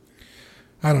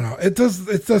 I don't know. It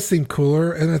does seem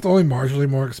cooler, and it's only marginally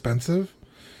more expensive.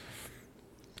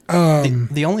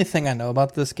 The only thing I know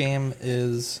about this game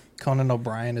is Conan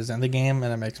O'Brien is in the game,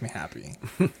 and it makes me happy.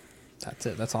 That's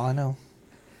it. That's all I know.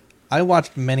 I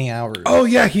watched many hours. Oh,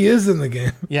 yeah, he is in the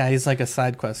game. Yeah, he's like a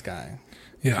side quest guy.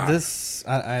 Yeah. This,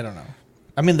 I don't know.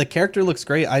 I mean, the character looks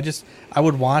great. I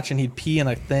would watch, and he'd pee in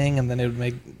a thing, and then it would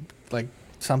make, like,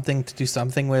 something to do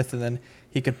something with, and then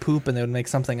he could poop, and they would make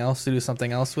something else to do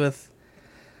something else with.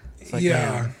 It's like,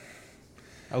 yeah. Man,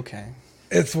 okay.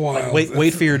 It's wild. Like,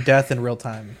 wait for your death in real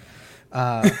time.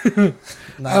 Yeah,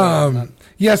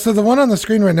 so the one on the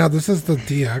screen right now, this is the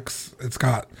DX. It's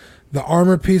got the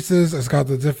armor pieces. It's got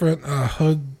the different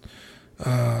hood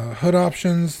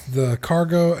options, the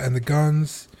cargo, and the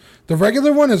guns. The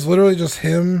regular one is literally just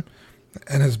him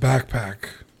and his backpack.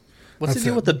 What's the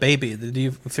deal with the baby? Did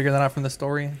you figure that out from the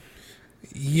story?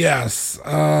 Yes.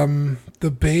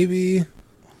 The baby...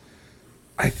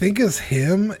 I think is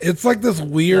him. It's like this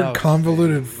weird,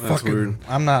 convoluted fucking... Weird.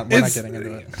 We're not getting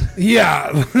into it.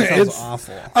 Yeah. It's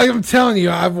awful. I'm telling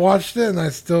you, I've watched it and I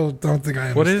still don't think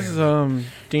I understand. What is,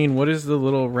 Dean, what is the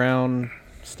little round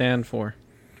stand for?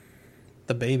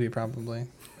 The baby, probably.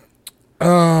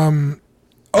 You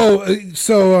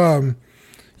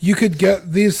could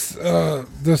get these,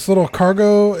 this little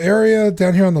cargo area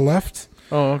down here on the left.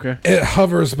 Oh, okay. It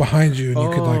hovers behind you, and you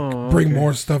could like bring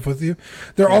more stuff with you.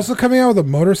 They're also coming out with a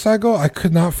motorcycle. I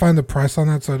could not find the price on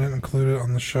that, so I didn't include it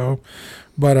on the show.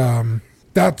 But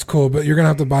that's cool. But you're gonna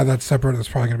have to buy that separate. It's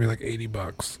probably gonna be like $80.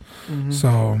 Mm-hmm.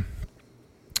 So,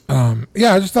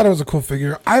 yeah, I just thought it was a cool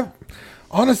figure.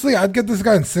 Honestly, I'd get this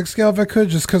guy in 6 scale if I could,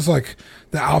 just because like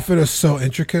the outfit is so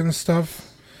intricate and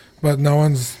stuff. But no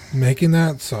one's making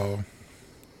that, so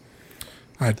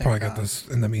I'd probably get this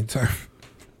in the meantime.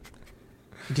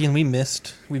 Dean, we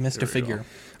missed a figure.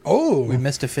 Oh, we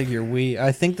missed a figure.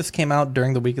 I think this came out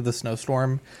during the week of the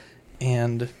snowstorm,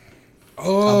 and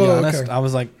I'll be honest, I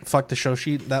was like, fuck the show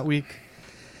sheet that week.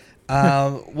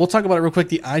 We'll talk about it real quick.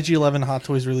 The IG-11 Hot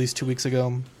Toys released 2 weeks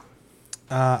ago.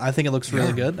 I think it looks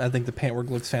really good. I think the paintwork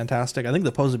looks fantastic. I think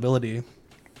the posability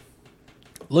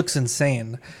looks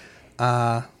insane.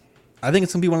 I think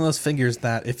it's gonna be one of those figures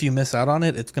that if you miss out on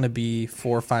it, it's gonna be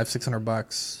 $400, $500,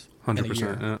 $600 in a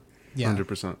year. Yeah,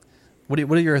 100%. What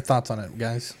are your thoughts on it,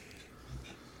 guys?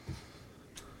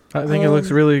 I think it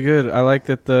looks really good. I like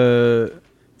that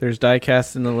there's die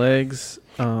cast in the legs.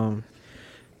 I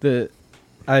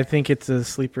think it's a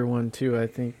sleeper one too. I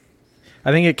think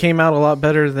it came out a lot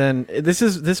better than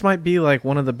this might be like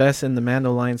one of the best in the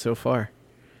Mando line so far.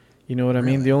 You know what I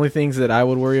mean? The only things that I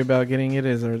would worry about getting it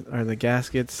are the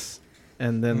gaskets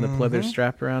and then the pleather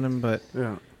strap around him, but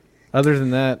yeah. Other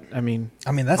than that, I mean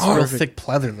that's real thick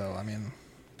pleather, though. I mean,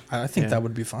 I think that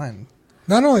would be fine.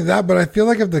 Not only that, but I feel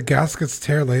like if the gaskets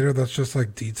tear later, that's just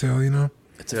like detail, you know?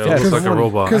 It looks like a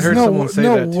robot. Because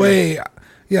no way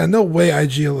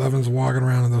IG-11's walking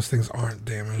around and those things aren't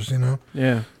damaged, you know?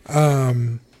 Yeah.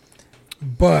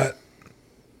 But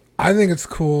I think it's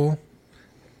cool.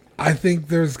 I think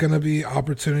there's going to be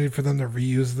opportunity for them to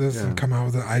reuse this and come out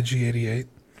with an IG-88.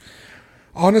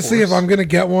 Honestly, if I'm going to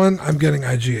get one, I'm getting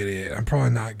IG-88. I'm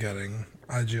probably not getting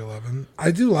IG-11. I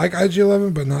do like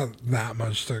IG-11, but not that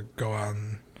much to go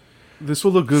on. This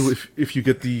will look good if you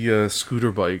get the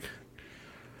scooter bike.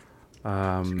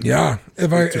 Yeah. If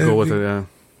go with it, yeah.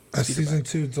 A Season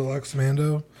 2 Deluxe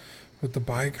Mando with the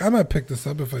bike. I might pick this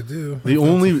up if I do. The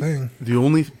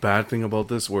only bad thing about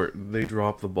this where they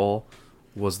dropped the ball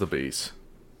was the base.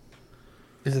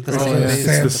 Is it the It's same the base?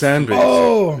 It's the sand base.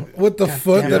 Oh, with the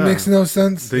foot, that Yeah. makes no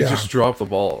sense. They Yeah. just dropped the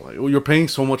ball. Like, well, you're paying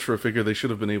so much for a figure, they should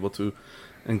have been able to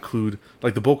include,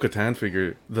 like the Bo-Katan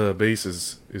figure, the base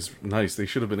is nice. They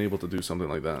should have been able to do something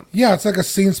like that. Yeah, it's like a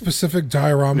scene-specific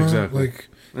diorama. Exactly. Like,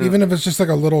 Yeah. even if it's just like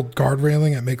a little guard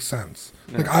railing, it makes sense.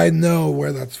 Like, Yeah. I know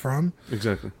where that's from.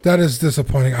 Exactly. That is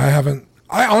disappointing.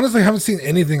 I honestly haven't seen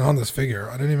anything on this figure.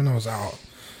 I didn't even know it was out.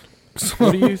 So,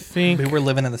 What do you think? We were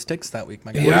living in the sticks that week,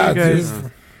 my guy. Yeah, what do you guys,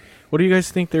 dude. what do you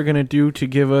guys think they're gonna do to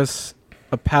give us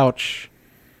a pouch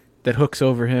that hooks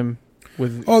over him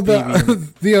with? Oh, BB in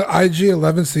it? the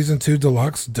IG-11 Season 2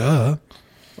 Deluxe, duh.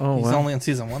 Oh, He's wow. only in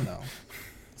season 1 though.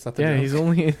 Is that the Yeah, joke? he's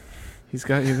only. He's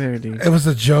got you there, dude. It was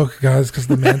a joke, guys, because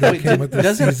the Mando Wait, came with the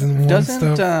Season 1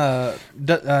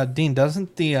 stuff. Dean,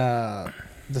 doesn't the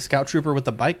scout trooper with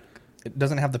the bike, it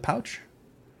doesn't have the pouch?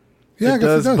 Yeah, I it guess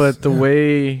does, it does. but the Yeah.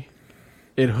 way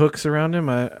it hooks around him,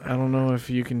 I don't know if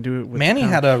you can do it with Manny the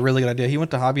had pouch. a really good idea. He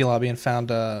went to Hobby Lobby and found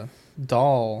a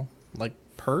doll like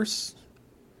purse,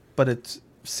 but it's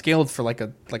scaled for like a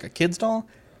kid's doll,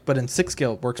 but in 6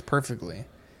 scale it works perfectly.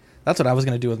 That's what I was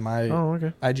gonna do with my Oh,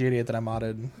 okay. IG-88 that I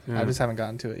modded. Yeah. I just haven't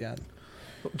gotten to it yet.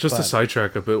 Just to But-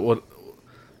 sidetrack a bit, what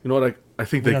I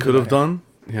think We they don't could do have that. done.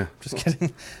 Yeah. Just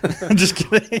kidding. Just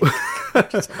kidding.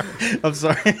 I'm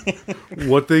sorry.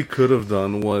 What they could have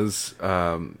done was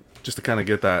just to kind of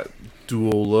get that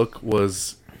dual look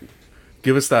was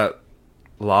give us that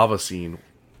lava scene.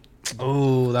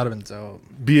 Oh, that'd have been dope.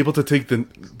 Be able to take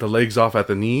the legs off at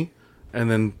the knee and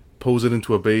then pose it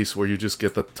into a base where you just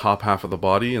get the top half of the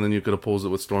body, and then you could have posed it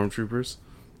with stormtroopers.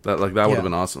 That would Yeah. have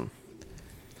been awesome.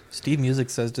 Steve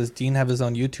Music says, "Does Dean have his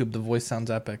own YouTube? The voice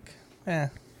sounds epic."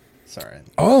 Sorry.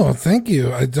 Oh, thank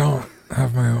you. I don't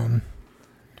have my own.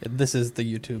 This is the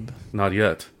YouTube. Not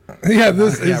yet. Yeah,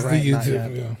 this is Yeah, the right, not YouTube.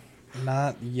 yet. Yeah.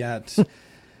 Not yet.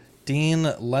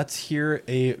 Dean, let's hear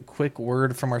a quick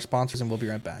word from our sponsors, and we'll be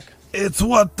right back. It's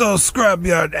Watto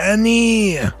Scrapyard,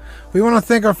 Annie. We want to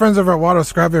thank our friends over at Watto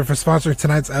Scrapyard for sponsoring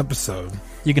tonight's episode.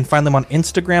 You can find them on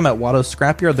Instagram at Watto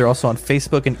Scrapyard. They're also on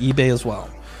Facebook and eBay as well.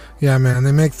 Yeah, man,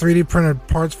 they make 3D printed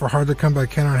parts for hard-to-come-by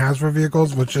Kenner and Hasbro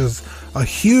vehicles, which is a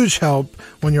huge help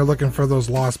when you're looking for those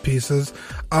lost pieces.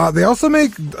 They also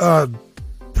make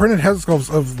printed head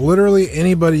sculpts of literally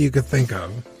anybody you could think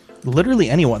of. Literally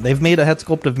anyone. They've made a head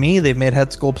sculpt of me. They've made head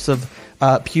sculpts of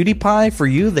PewDiePie for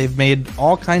you. They've made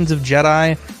all kinds of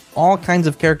Jedi, all kinds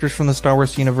of characters from the Star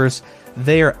Wars universe.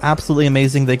 They are absolutely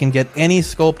amazing. They can get any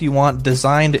sculpt you want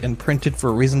designed and printed for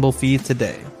a reasonable fee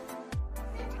today.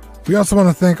 We also want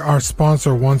to thank our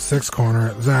sponsor, 1/6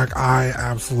 Corner. Zach, I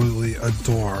absolutely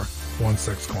adore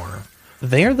 1/6 Corner.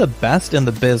 They are the best in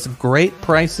the biz. Great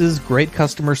prices, great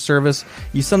customer service.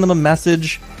 You send them a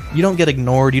message, you don't get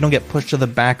ignored, you don't get pushed to the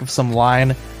back of some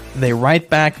line. They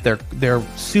write back. They're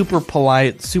super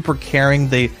polite, super caring.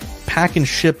 They pack and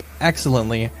ship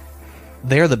excellently.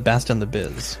 They're the best in the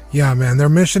biz. Yeah, man. Their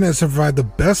mission is to provide the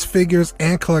best figures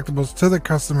and collectibles to their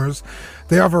customers.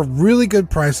 They offer really good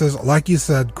prices, like you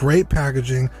said, great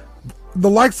packaging, the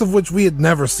likes of which we had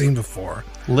never seen before.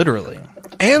 Literally.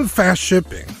 And fast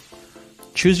shipping.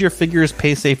 Choose your figures,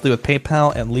 pay safely with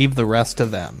PayPal, and leave the rest to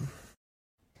them.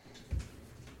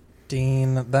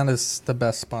 Dean, that is the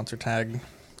best sponsor tag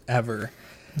ever.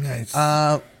 Nice.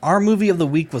 Our movie of the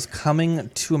week was Coming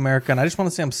to America, and I just want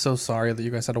to say I'm so sorry that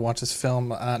you guys had to watch this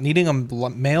film. Needing a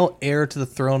male heir to the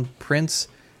throne, Prince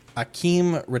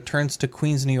Akeem returns to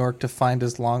Queens, New York to find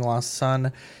his long-lost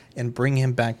son and bring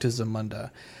him back to Zamunda.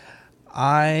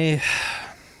 I'll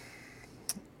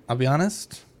be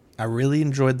honest, I really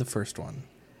enjoyed the first one,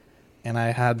 and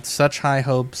I had such high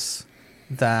hopes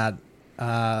that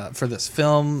for this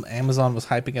film, Amazon was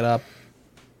hyping it up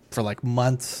for like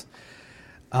months.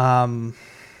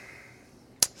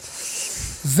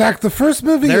 Zach, the first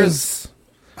movie is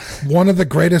one of the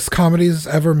greatest comedies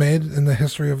ever made in the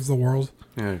history of the world.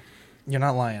 Yeah. You're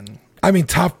not lying. I mean,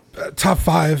 top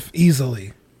 5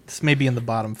 easily. This may be in the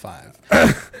bottom 5.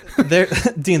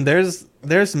 Dean,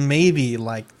 there's maybe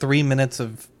like 3 minutes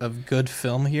of good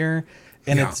film here,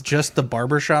 and it's just the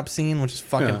barbershop scene, which is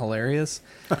fucking hilarious.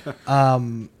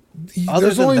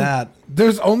 Other than that,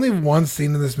 there's only one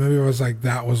scene in this movie where I was like,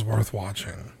 that was worth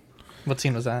watching. What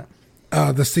scene was that?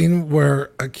 The scene where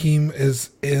Akeem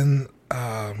is in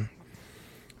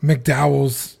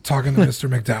McDowell's talking to Mr.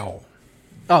 McDowell.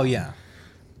 Oh, yeah.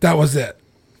 That was it.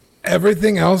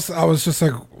 Everything else, I was just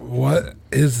like, what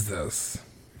is this?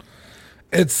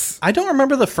 I don't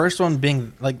remember the first one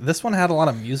being like, this one had a lot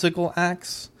of musical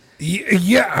acts.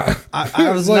 Yeah.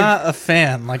 I was not a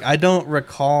fan. Like, I don't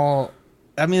recall.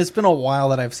 I mean, it's been a while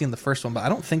that I've seen the first one, but I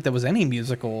don't think there was any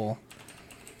musical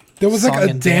There was like song a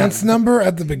and dance number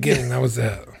at the beginning. That was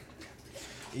it.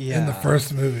 Yeah. In the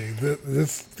first movie,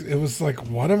 it was like,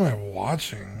 what am I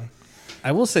watching?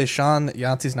 I will say Sean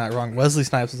Yancey's not wrong. Wesley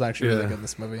Snipes was actually really good in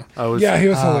this movie. He was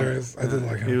hilarious. I did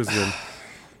like him. He was good.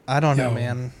 I don't know,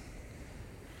 man.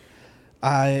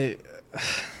 There's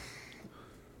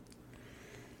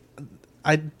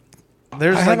I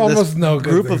like have this almost no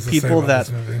good group things of to say people about that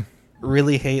this movie.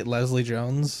 really hate Leslie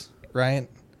Jones, right?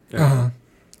 Uh-huh.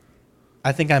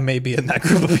 I think I may be in that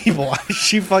group of people.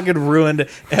 She fucking ruined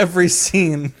every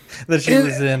scene that she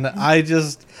was in. I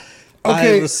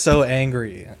was so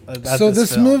angry. So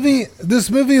this movie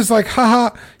is like,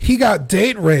 haha, he got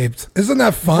date raped. Isn't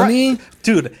that funny? Right.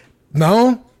 Dude.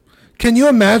 No? Can you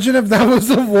imagine if that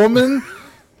was a woman?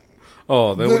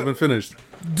 Oh, that would have been finished.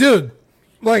 Dude,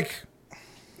 like,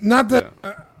 not that.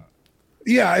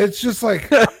 Yeah, it's just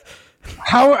like,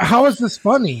 how is this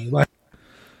funny? Like,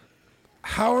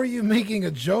 how are you making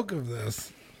a joke of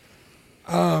this?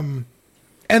 And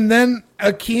then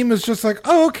Akeem is just like,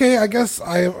 oh, okay, I guess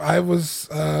I was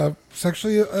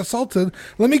sexually assaulted.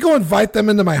 Let me go invite them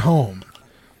into my home.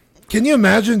 Can you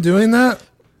imagine doing that?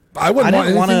 I wouldn't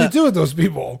want anything to do with those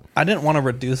people. I didn't want to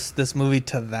reduce this movie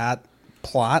to that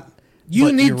plot.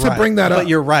 You need to bring that up. But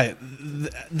you're right.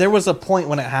 There was a point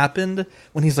when it happened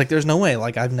when he's like, there's no way.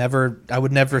 Like, I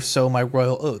would never sow my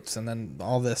royal oats. And then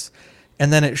all this.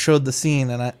 And then it showed the scene.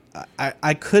 And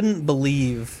I couldn't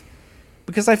believe,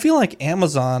 because I feel like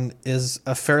Amazon is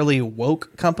a fairly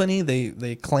woke company.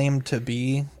 They claim to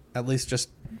be, at least just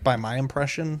by my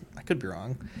impression. I could be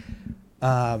wrong.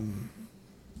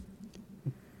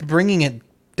 Bringing it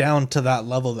down to that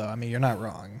level, though, I mean, you're not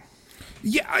wrong.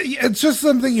 Yeah, it's just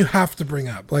something you have to bring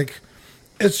up. Like,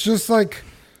 it's just like,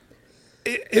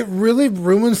 it really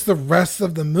ruins the rest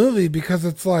of the movie, because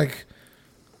it's like,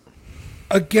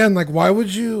 again, like, why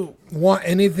would you want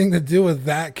anything to do with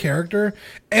that character?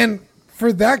 And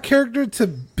for that character to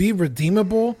be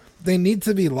redeemable, they need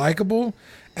to be likable.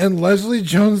 And Leslie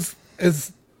Jones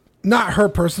is, not her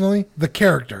personally, the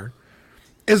character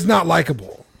is not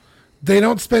likable. They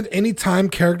don't spend any time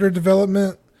character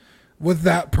development with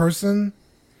that person.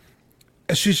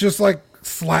 She's just like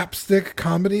slapstick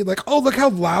comedy. Like, oh, look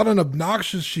how loud and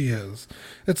obnoxious she is.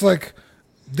 It's like,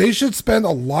 they should spend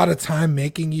a lot of time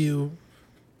making you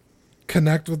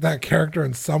connect with that character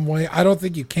in some way. I don't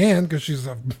think you can, because she's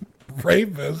a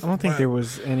rapist. I don't think there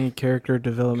was any character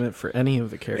development for any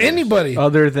of the characters. Anybody.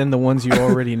 Other than the ones you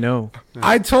already know.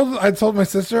 I told my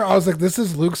sister, I was like, this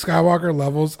is Luke Skywalker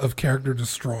levels of character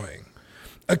destroying.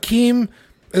 Akeem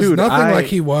is nothing like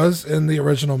he was in the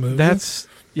original movie.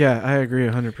 I agree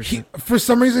 100%. For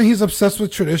some reason, he's obsessed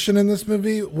with tradition in this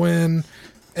movie, when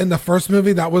in the first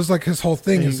movie, that was like his whole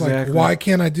thing. Exactly. It's like, why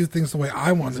can't I do things the way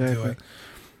I want to do it?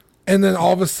 And then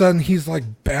all of a sudden, he's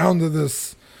like bound to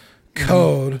this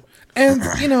code. And,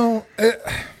 you know,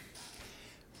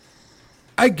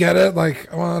 I get it. Like,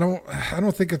 well, I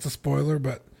don't think it's a spoiler,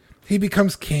 but he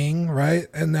becomes king, right?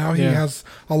 And now he has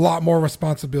a lot more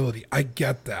responsibility. I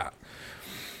get that.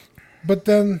 But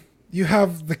then you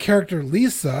have the character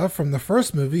Lisa from the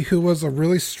first movie, who was a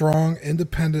really strong,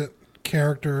 independent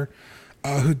character,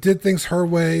 who did things her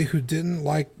way, who didn't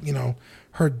like, you know,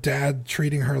 her dad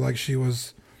treating her like she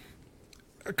was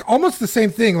almost the same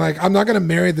thing. Like, I'm not going to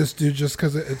marry this dude just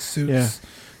because it suits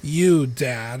you,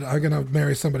 Dad. I'm going to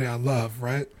marry somebody I love,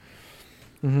 right?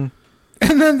 Mm-hmm.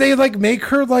 And then they like make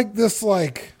her like this,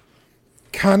 like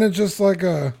kind of just like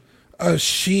a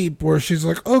sheep, where she's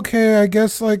like, okay, I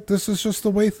guess like this is just the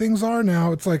way things are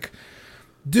now. It's like,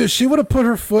 dude, she would have put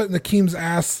her foot in Akeem's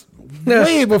ass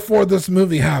way before this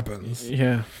movie happens.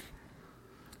 Yeah.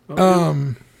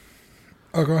 Oh,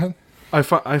 go ahead. I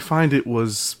find it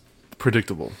was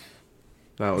predictable.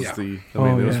 That was it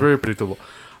was very predictable.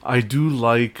 I do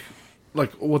like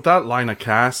with that line of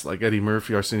cast, like Eddie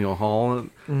Murphy, Arsenio Hall,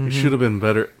 it should have been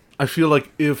better. I feel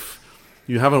like if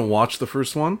you haven't watched the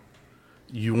first one,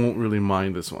 you won't really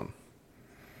mind this one.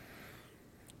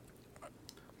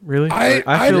 Really?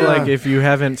 I feel like if you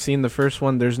haven't seen the first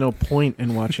one, there's no point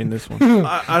in watching this one.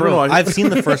 I don't know. I've seen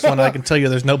the first one. And I can tell you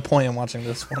there's no point in watching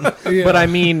this one. But I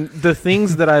mean, the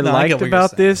things that I liked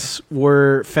about this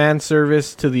were fan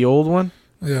service to the old one.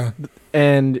 Yeah.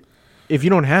 And if you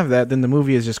don't have that, then the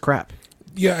movie is just crap.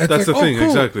 Yeah, that's like, the thing. cool.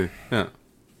 Exactly. Yeah.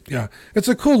 Yeah. It's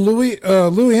a cool Louis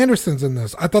Anderson's in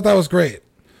this. I thought that was great.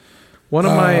 One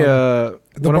of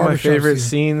my favorite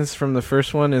scenes from the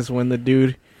first one is when the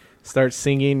dude starts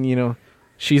singing, you know,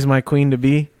 "She's My Queen to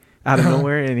Be" out of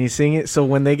nowhere, and he's singing it. So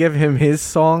when they give him his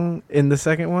song in the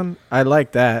second one, I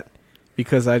like that,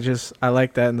 because I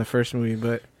like that in the first movie,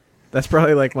 but that's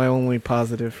probably like my only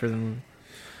positive for the movie.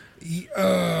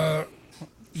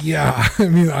 Yeah,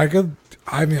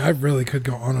 I really could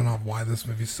go on and on why this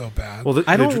movie's so bad. Well,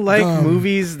 I don't like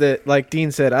movies that, like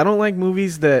Dean said, I don't like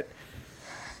movies that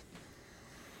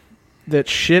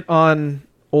shit on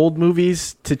old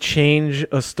movies to change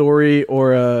a story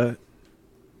or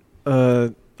I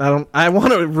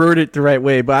want to word it the right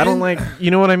way, but I don't like,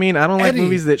 you know what I mean? I don't like Eddie,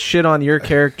 movies that shit on your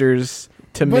characters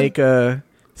to make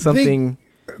something,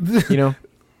 you know.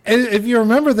 And if you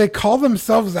remember, they call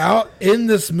themselves out in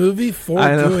this movie for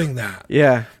doing that.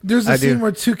 Yeah. There's a scene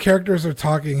where two characters are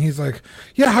talking. He's like,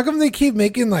 yeah, how come they keep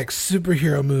making like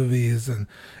superhero movies and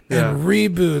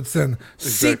reboots and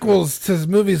sequels to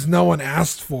movies no one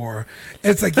asked for?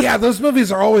 And it's like, yeah, those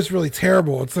movies are always really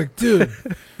terrible. It's like, dude,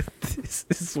 this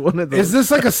is one of those. Is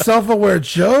this like a self-aware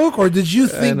joke, or did you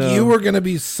think you were going to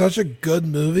be such a good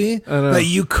movie that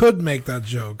you could make that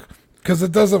joke? Because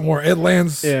it doesn't work. It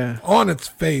lands on its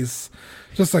face.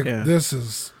 Just like, this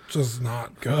is just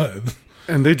not good.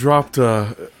 And they dropped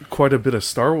quite a bit of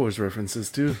Star Wars references,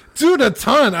 too. Dude, a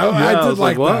ton. I did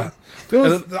like what? that. It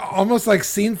was almost like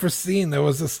scene for scene. There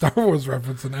was a Star Wars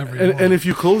reference in every one. And if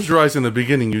you closed your eyes in the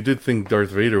beginning, you did think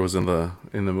Darth Vader was in the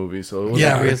movie. So it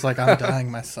was he's like, I'm dying,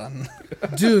 my son.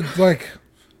 Dude, like,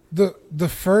 the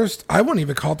first... I wouldn't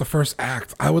even call it the first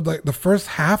act. I would like... The first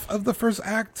half of the first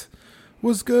act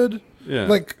was good. Yeah.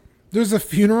 Like, there's a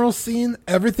funeral scene.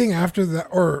 Everything after that,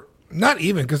 or not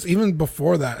even, because even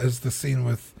before that is the scene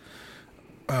with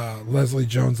Leslie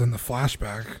Jones in the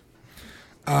flashback,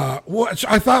 which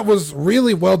I thought was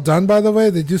really well done, by the way.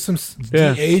 They do some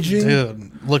de-aging.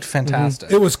 Dude, looked fantastic.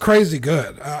 Mm-hmm. It was crazy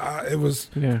good. It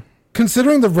was...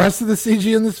 Considering the rest of the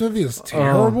CG in this movie is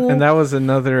terrible. And that was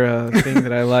another thing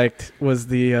that I liked was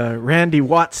the Randy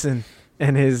Watson.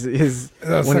 And his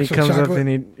when he comes up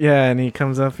and he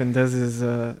comes up and does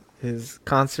his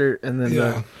concert, and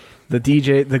then the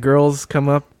DJ, the girls come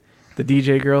up, the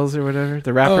DJ girls or whatever,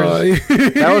 the rappers.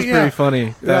 That was pretty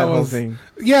funny. That whole thing.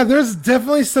 Yeah, there's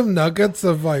definitely some nuggets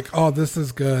of like, oh, this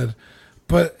is good,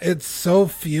 but it's so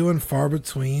few and far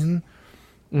between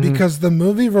because the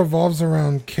movie revolves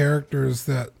around characters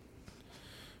that,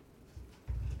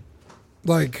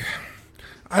 like,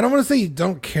 I don't want to say you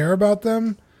don't care about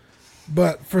them.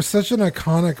 But for such an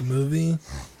iconic movie,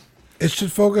 it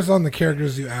should focus on the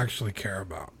characters you actually care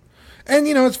about. And,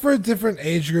 you know, it's for a different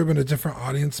age group and a different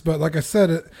audience. But like I said,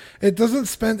 it doesn't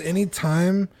spend any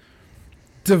time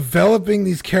developing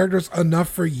these characters enough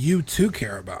for you to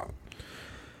care about.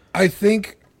 I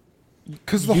think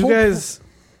because you guys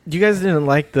didn't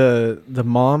like the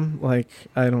mom. Like,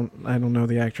 I don't know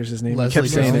the actress's name. Leslie kept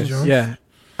saying Jones. it. Yeah.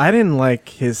 I didn't like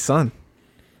his son.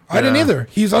 I didn't either.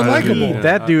 He's unlikable.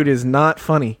 That dude is not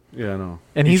funny. Yeah, no.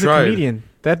 And he's a comedian.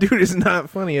 That dude is not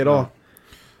funny at all.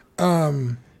 I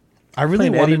really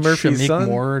Playing wanted Eddie Murphy's Shamik son.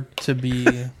 Moore to be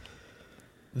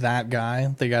that guy,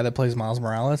 the guy that plays Miles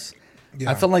Morales.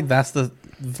 Yeah. I felt like that's the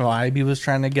vibe he was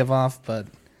trying to give off, but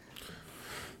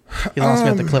he lost me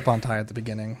at the clip-on tie at the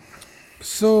beginning.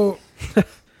 So,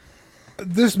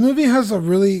 this movie has a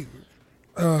really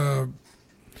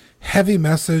heavy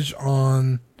message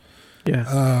on...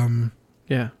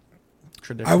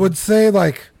 I would say,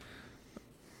 like,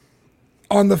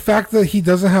 on the fact that he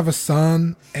doesn't have a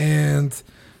son and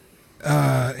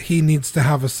he needs to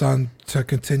have a son to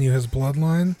continue his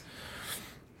bloodline.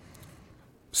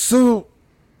 So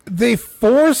they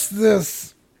force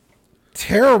this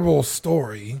terrible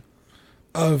story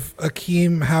of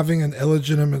Akeem having an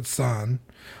illegitimate son.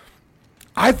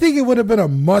 I think it would have been a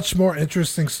much more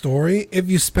interesting story if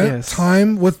you spent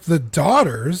time with the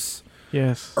daughters,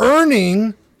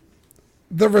 earning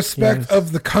the respect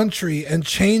of the country and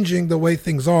changing the way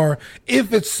things are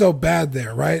if it's so bad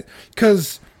there, right?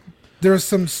 Because there's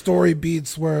some story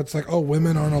beats where it's like, oh,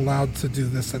 women aren't allowed to do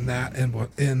this and that in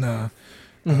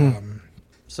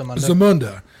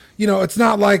Zamunda. You know, it's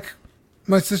not like,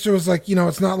 my sister was like, you know,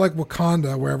 it's not like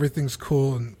Wakanda where everything's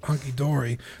cool and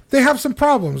hunky-dory. They have some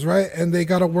problems, right? And they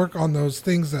got to work on those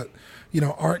things that, you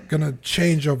know, aren't going to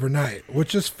change overnight,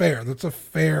 which is fair. That's a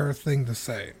fair thing to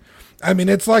say. I mean,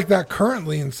 it's like that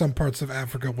currently in some parts of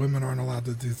Africa. Women aren't allowed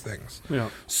to do things. Yeah.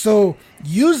 So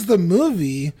use the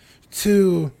movie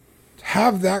to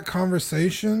have that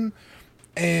conversation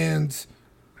and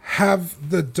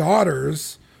have the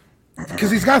daughters,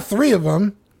 because he's got 3 of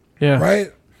them,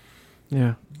 right?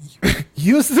 Yeah.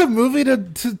 Use the movie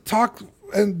to talk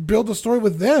and build a story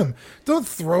with them. Don't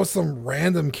throw some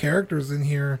random characters in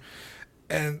here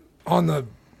and on the...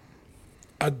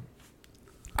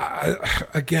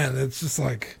 again, it's just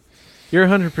like... You're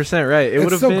 100% right. It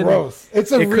would have so been gross.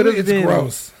 It's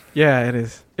gross. Yeah, it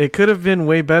is. It could have been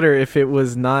way better if it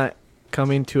was not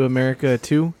coming to America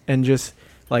too and just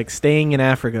like staying in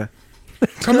Africa.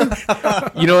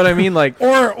 You know what I mean? Like,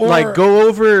 or like go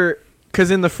over,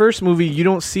 because in the first movie you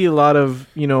don't see a lot of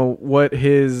what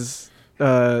his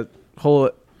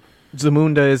whole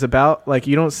Zamunda is about. Like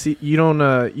you don't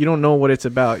know what it's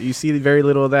about. You see very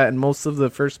little of that, and most of the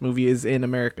first movie is in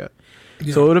America.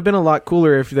 Yeah. So it would have been a lot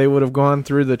cooler if they would have gone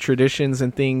through the traditions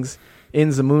and things in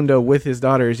Zamunda with his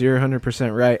daughters. You're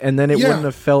 100% right, and then it wouldn't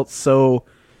have felt so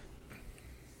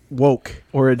woke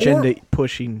or agenda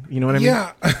pushing. You know what I mean?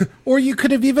 Yeah. Or you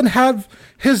could have even had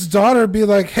his daughter be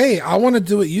like, "Hey, I want to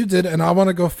do what you did, and I want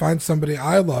to go find somebody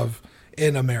I love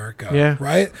in America." Yeah.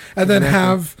 Right. And then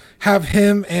have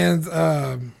him and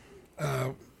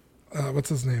what's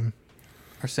his name?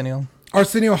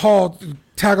 Arsenio Hall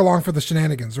tag along for the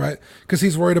shenanigans, right? Because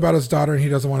he's worried about his daughter and he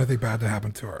doesn't want anything bad to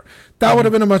happen to her. That would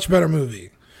have been a much better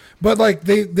movie. But like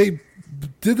they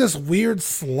did this weird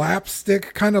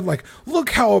slapstick kind of like,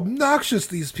 look how obnoxious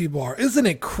these people are. Isn't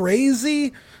it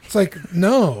crazy? It's like,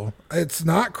 no, it's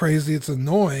not crazy. It's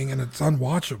annoying and it's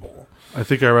unwatchable. I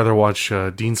think I'd rather watch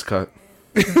Dean's Cut.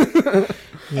 Yeah.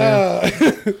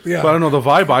 But I don't know, the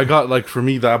vibe I got, like for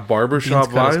me, that barbershop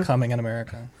Dean's Cut vibe. is coming in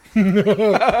America. My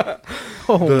god.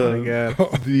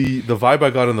 The vibe I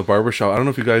got in the barbershop. I don't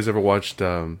know if you guys ever watched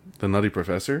The Nutty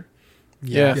Professor.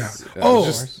 Yeah.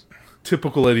 Just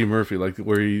typical Eddie Murphy, like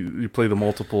where you play the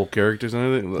multiple characters and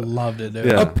everything. Loved it, dude.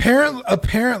 Yeah.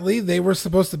 Apparently they were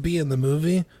supposed to be in the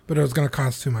movie, but it was going to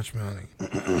cost too much money.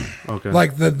 Okay.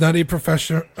 Like the Nutty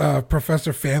Professor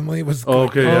family was in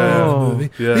the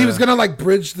movie. Yeah. He was going to like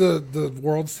bridge the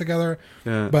worlds together,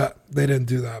 but they didn't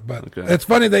do that. But it's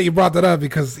funny that you brought that up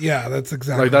because that's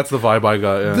exactly like that's the vibe I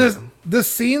got. Yeah. The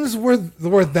scenes where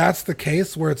that's the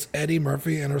case, where it's Eddie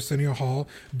Murphy and Arsenio Hall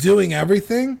doing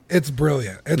everything, it's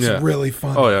brilliant. It's really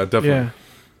fun. Oh yeah, definitely. Yeah.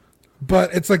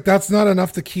 But it's like that's not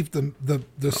enough to keep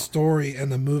the story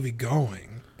and the movie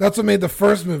going. That's what made the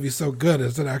first movie so good,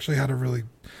 is it actually had a really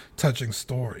touching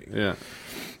story. Yeah.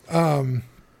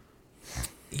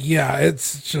 Yeah,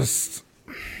 it's just.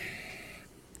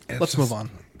 Let's move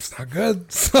on. It's not good.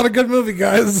 It's not a good movie,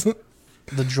 guys.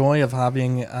 The joy of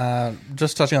having,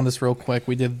 just touching on this real quick,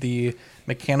 we did the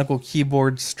mechanical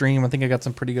keyboard stream. I think I got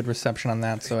some pretty good reception on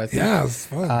that. So I think it's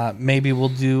fun. maybe we'll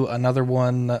do another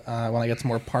one when I get some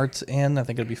more parts in. I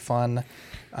think it'd be fun.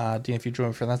 Dean, if you join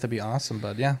me for that, that'd be awesome.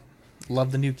 But yeah,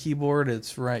 love the new keyboard.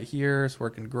 It's right here. It's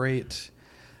working great.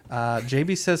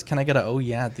 JB says, can I get a oh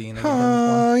yeah, Dean?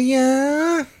 Oh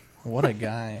yeah. What a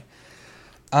guy.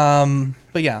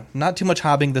 But yeah, not too much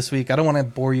hobbing this week. I don't want to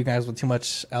bore you guys with too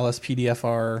much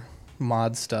LSPDFR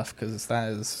mod stuff because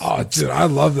that is. Oh, dude, I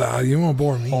love that. You won't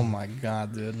bore me. Oh my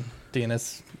god, dude, Dean,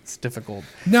 it's difficult.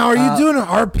 Now, are you doing an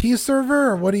RP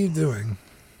server or what are you doing?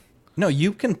 No,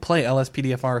 you can play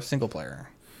LSPDFR single player.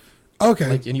 Okay.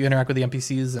 Like, and you interact with the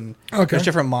NPCs, and there's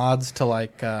different mods to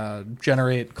like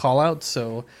generate callouts.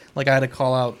 So, like, I had a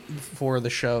call out for the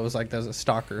shows, like there's a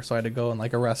stalker, so I had to go and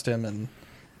like arrest him, and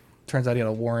turns out he had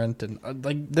a warrant, and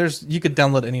you could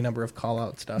download any number of call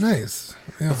out stuff. Nice.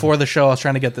 Yeah. Before the show, I was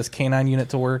trying to get this canine unit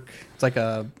to work. It's like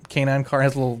a canine car, it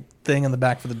has a little thing in the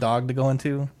back for the dog to go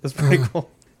into. It's pretty cool.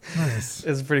 Nice.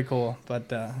 It's pretty cool.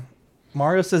 But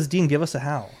Mario says, Dean, give us a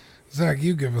howl. Zach,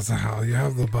 you give us a howl. You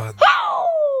have the bud.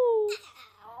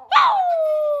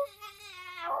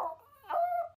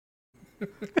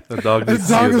 The dog is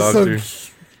so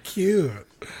cute.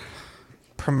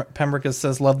 Pembroke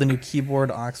says, love the new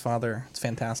keyboard, Oxfather. It's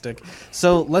fantastic.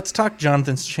 So let's talk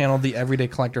Jonathan's channel, The Everyday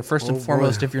Collector. First and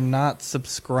foremost, if you're not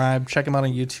subscribed, check him out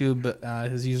on YouTube.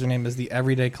 His username is The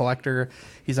Everyday Collector.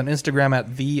 He's on Instagram at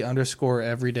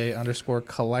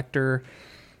 _everyday_collector.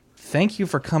 Thank you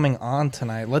for coming on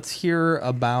tonight. Let's hear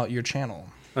about your channel.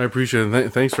 I appreciate it.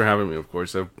 Thanks for having me, of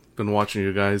course. I've been watching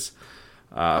you guys.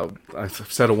 I've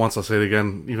said it once, I'll say it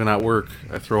again. Even at work,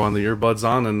 I throw on the earbuds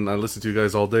on and I listen to you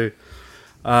guys all day.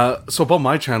 So about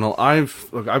my channel,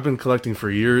 I've been collecting for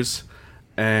years,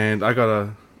 and I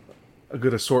got a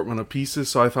good assortment of pieces.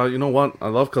 So I thought, you know what? I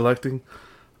love collecting.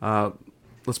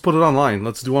 Let's put it online.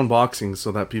 Let's do unboxings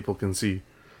so that people can see.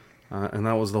 And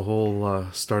that was the whole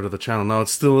start of the channel. Now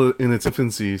it's still in its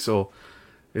infancy, so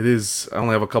it is. I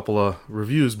only have a couple of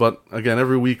reviews, but again,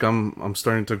 every week I'm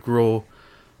starting to grow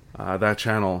that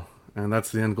channel, and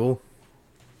that's the end goal.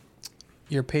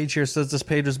 Your page here says this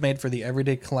page was made for the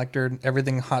everyday collector.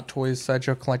 Everything Hot Toys,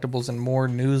 Sideshow Collectibles, and more.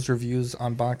 News, reviews,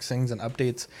 unboxings, and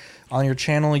updates. On your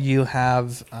channel, you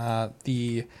have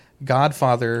the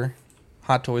Godfather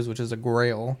Hot Toys, which is a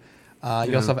Grail.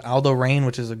 You also have Aldo Rain,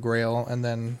 which is a Grail, and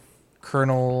then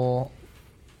Colonel.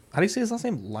 How do you say his last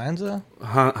name? Lanza?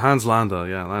 Hans Landa,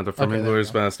 Landa from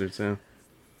Inglourious Bastards. Yeah.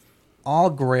 All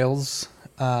Grails.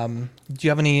 Do you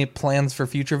have any plans for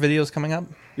future videos coming up?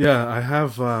 Yeah, I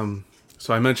have.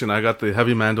 So I mentioned I got the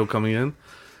Heavy Mando coming in,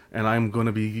 and I'm going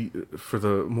to be, for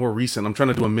the more recent, I'm trying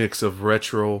to do a mix of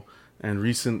retro and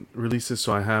recent releases.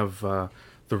 So I have the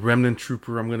Remnant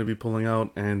Trooper I'm going to be pulling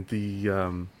out, and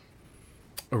the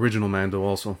original Mando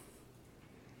also.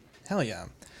 Hell yeah.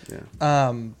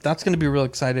 Yeah. That's going to be real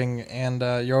exciting, and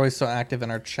you're always so active in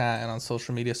our chat and on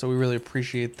social media, so we really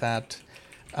appreciate that.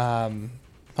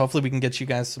 Hopefully we can get you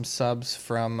guys some subs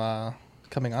from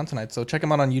coming on tonight. So check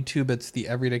them out on YouTube. It's the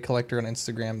Everyday Collector, on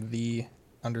Instagram,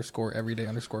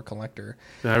 _everyday_collector.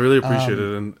 Yeah, I really appreciate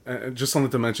it. And just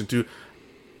something to mention too,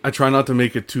 I try not to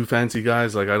make it too fancy,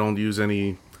 guys. Like, I don't use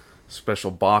any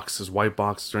special boxes, white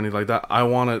boxes or anything like that. I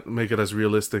want to make it as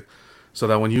realistic so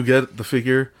that when you get the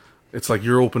figure, it's like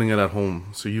you're opening it at home,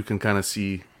 so you can kind of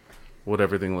see what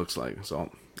everything looks like.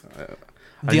 So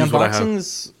the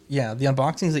unboxings, the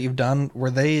unboxings that you've done,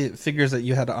 were they figures that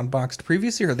you had unboxed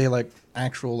previously, or are they like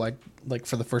actual like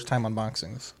for the first time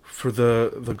unboxings? For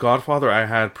the Godfather I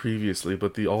had previously,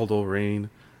 but the Aldo Rain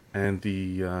and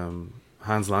the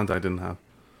Hans Landa I didn't have.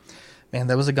 Man,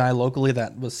 there was a guy locally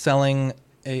that was selling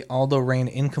a Aldo Rain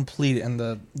incomplete, and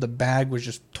the bag was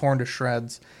just torn to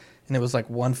shreds, and it was like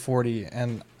 $140,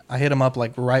 and I hit him up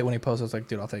like right when he posted. I was like,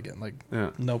 dude, I'll take it. Like,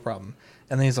 no problem.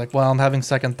 And then he's like, well, I'm having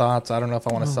second thoughts. I don't know if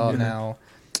I want to sell it now.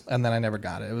 And then I never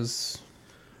got it. It was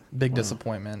big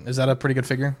disappointment. Is that a pretty good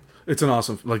figure? It's an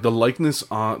awesome, like the likeness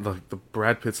on the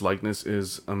Brad Pitt's likeness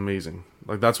is amazing.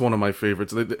 Like, that's one of my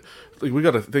favorites. Like, we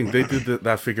got to think they did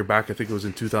that figure back. I think it was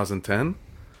in 2010.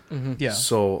 Mm-hmm. Yeah.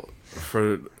 So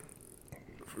for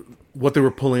what they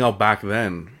were pulling out back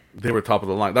then, they were top of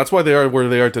the line. That's why they are where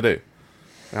they are today.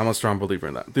 I'm a strong believer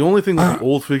in that. The only thing with the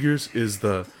old figures is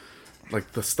the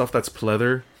stuff that's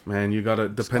pleather. Man, you gotta,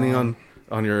 depending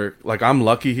on your, like, I'm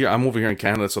lucky here. I'm over here in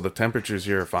Canada, so the temperatures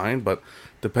here are fine. But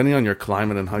depending on your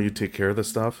climate and how you take care of the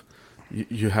stuff,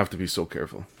 you have to be so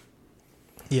careful.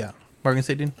 Yeah. What are you gonna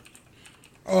say, Dean?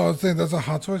 Oh, I was saying that's a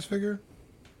Hot Toys figure.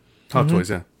 Hot Toys,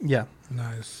 yeah. Yeah.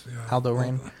 Nice. Yeah. Aldo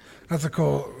Rain. That's a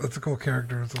cool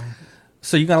character as well.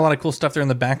 So you got a lot of cool stuff there in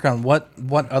the background. What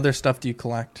other stuff do you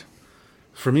collect?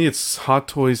 For me, it's Hot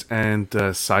Toys and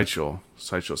sideshow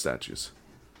statues.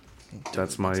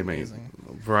 That's my main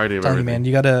variety of everything. Man,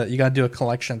 you gotta do a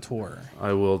collection tour.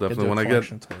 I will definitely when I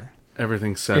get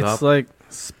everything set up. It's like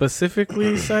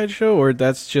specifically sideshow, or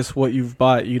that's just what you've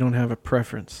bought. You don't have a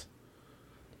preference.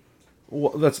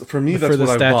 Well, that's for me. That's for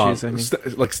what the I statues,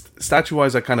 bought. Like statue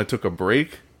wise, I kind of took a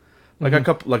break. Like a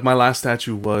couple, like my last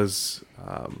statue was.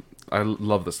 I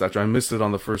love the statue. I missed it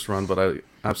on the first run, but I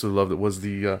absolutely loved it. Was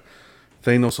the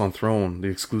Thanos on Throne, the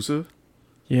exclusive?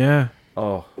 Yeah.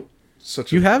 Oh,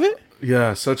 You have it?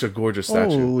 Yeah, such a gorgeous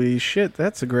statue. Holy shit,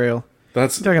 that's a grail.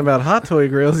 That's You're talking about hot toy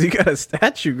grails. You got a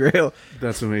statue grail.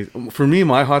 That's amazing. For me,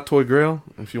 my hot toy grail,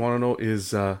 if you want to know,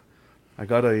 is I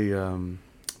got a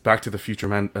Back to the Future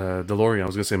DeLorean. I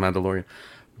was gonna say Mandalorian.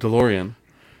 DeLorean.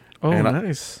 Oh, and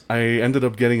nice. I ended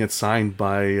up getting it signed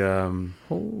by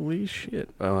holy shit,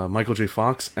 Michael J.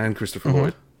 Fox and Christopher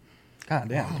Lloyd. God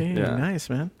damn. Okay, nice,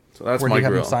 man. So that's Where my do you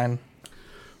have grill. him sign?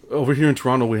 Over here in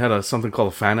Toronto, we had something called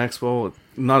a Fan Expo.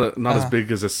 Not as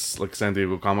big as this, like San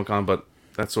Diego Comic-Con, but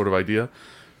that sort of idea.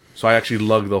 So I actually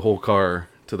lugged the whole car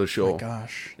to the show. Oh my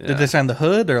gosh. Yeah. Did they sign the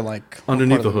hood or like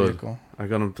underneath the hood? I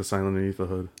got them to sign underneath the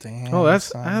hood. Damn. Oh,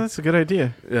 that's a good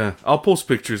idea. Yeah, I'll post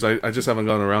pictures. I just haven't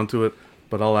gotten around to it,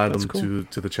 but I'll add them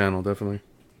to the channel definitely.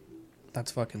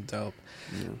 That's fucking dope.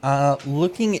 Yeah.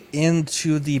 Looking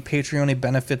into the Patreon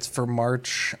benefits for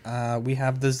March, we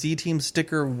have the Z-Team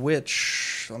sticker,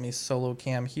 which, let me solo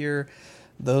cam here.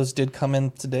 Those did come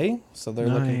in today, so they're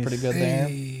looking pretty good there.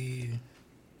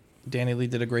 Danny Lee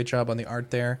did a great job on the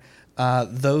art there.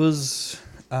 Those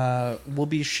will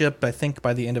be shipped, I think,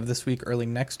 by the end of this week, early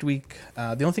next week.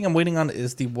 The only thing I'm waiting on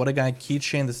is the What a Guy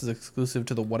keychain. This is exclusive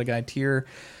to the What a Guy tier.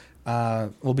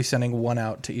 We'll be sending one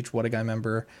out to each What a Guy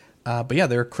member. But yeah,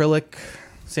 they're acrylic,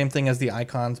 same thing as the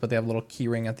icons, but they have a little key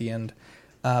ring at the end.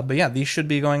 But yeah, these should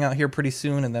be going out here pretty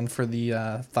soon. And then for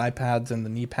the thigh pads and the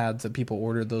knee pads that people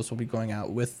ordered, those will be going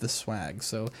out with the swag.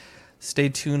 So stay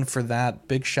tuned for that.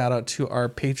 Big shout out to our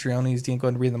Patreonies. Dean, go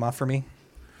ahead and read them off for me.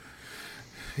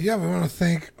 Yeah, we want to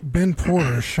thank Ben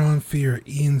Porter, Sean Fear,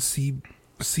 Ian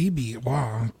CB.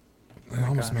 Wow, I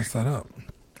almost messed that up.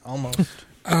 Almost.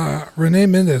 Renee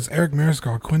Mendez, Eric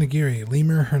Mariscal, Quinn Aguirre,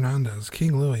 Lemur Hernandez,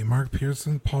 King Louie, Mark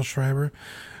Pearson, Paul Schreiber,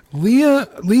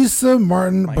 Lisa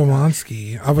Martin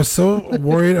Bomansky. I was so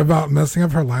worried about messing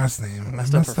up her last name.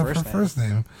 Messed up her first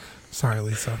name. Sorry,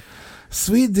 Lisa.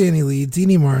 Sweet Danny Lee,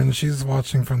 Deanie Martin, she's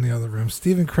watching from the other room.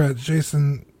 Stephen Kretz,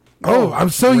 Jason Oh, I'm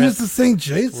so Rip. used to saying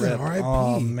Jason. Rip. R.I.P.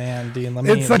 Oh man, Dean, let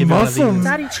me It's like give you one of muscle. these.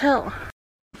 Daddy, chill.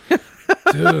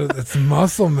 Dude, it's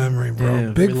muscle memory, bro. Yeah,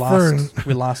 Big Fern.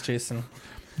 We lost Jason.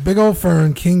 Big old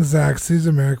Fern, King Zach,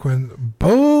 Caesar Mariquin,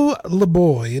 Bo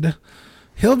LeBoyd.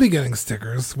 He'll be getting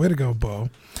stickers. Way to go, Bo.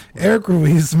 Eric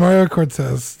Ruiz, Mario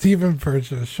Cortez, Stephen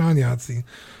Purchase, Sean Yahtzee,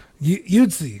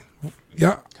 Yutzi.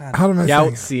 Yeah, how am I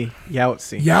saying it?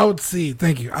 Yahtzee.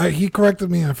 Thank you. He corrected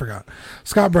me. I forgot.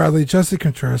 Scott Bradley, Jesse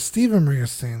Contreras, Stephen Maria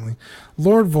Stanley,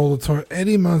 Lord Volator,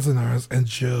 Eddie Manzanares, and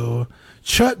Joe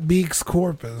Chut Beaks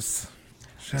Corpus.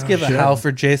 Let's give a howl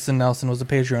for Jason Nelson. Was a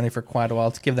Patreon for quite a while.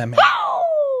 Let's give that man.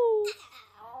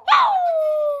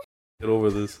 Get over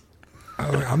this.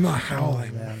 I'm not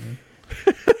howling. Man.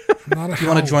 I'm not a If you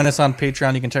want to howler. join us on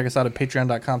Patreon, you can check us out at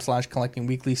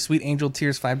patreon.com/collectingweekly. Sweet Angel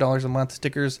tiers, $5 a month.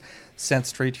 Stickers sent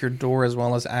straight to your door, as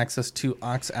well as access to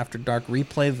Ox After Dark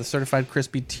replay. The certified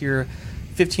crispy tier,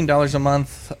 $15 a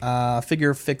month.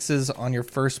 Figure fixes on your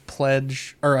first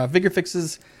pledge, or figure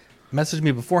fixes. Message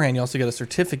me beforehand. You also get a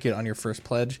certificate on your first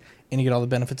pledge, and you get all the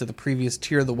benefits of the previous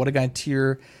tier. The What a Guy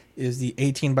tier is the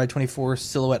 18x24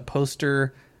 silhouette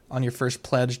poster. On your first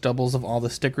pledge, doubles of all the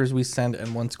stickers we send,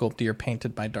 and one Sculptor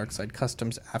painted by Darkside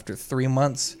Customs after 3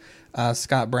 months.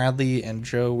 Scott Bradley and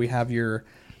Joe, we have your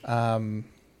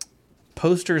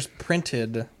posters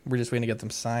printed. We're just waiting to get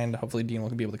them signed. Hopefully Dean will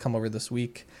be able to come over this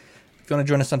week. If you want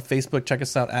to join us on Facebook, check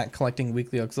us out at Collecting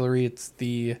Weekly Auxiliary. It's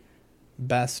the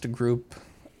best group,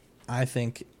 I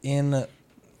think, in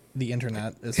the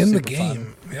internet. It's in the super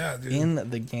game. fun. Yeah, dude. In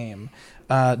the game.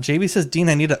 JB says, Dean,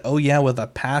 I need a oh yeah with a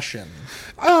passion.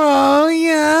 Oh,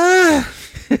 yeah.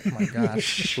 Oh my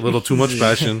gosh. A little too much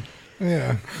passion.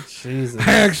 Yeah. Jesus.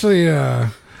 I actually,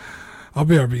 I'll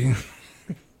BRB.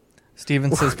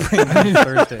 Steven says, bring me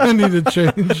Thursday. I need to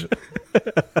change.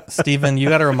 Steven, you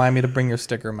got to remind me to bring your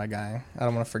sticker, my guy. I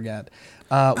don't want to forget.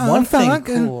 One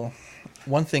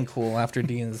thing cool after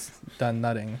Dean's done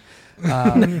nutting.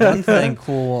 One thing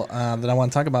cool that I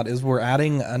want to talk about is we're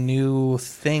adding a new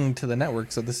thing to the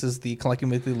network. So this is the Collecting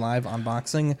Weekly Live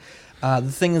unboxing.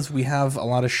 The thing is, we have a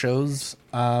lot of shows,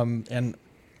 and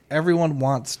everyone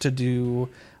wants to do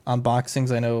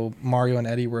unboxings. I know Mario and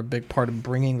Eddie were a big part of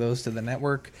bringing those to the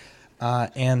network.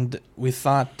 And we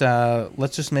thought,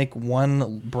 let's just make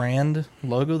one brand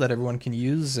logo that everyone can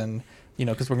use. And,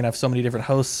 because we're going to have so many different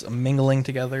hosts mingling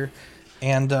together.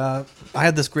 And I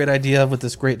had this great idea with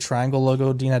this great triangle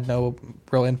logo. Dean had no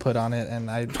real input on it,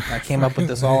 and I came up with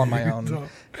this all on my own.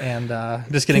 And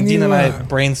just kidding, Dean and I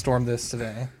brainstormed this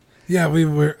today. Yeah, we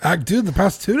were... dude, the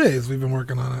past 2 days we've been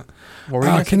working on it. What were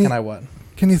you going to say? Can I what?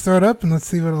 Can you throw it up and let's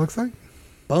see what it looks like?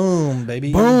 Boom,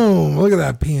 baby. Boom. Look at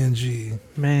that PNG.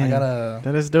 Man,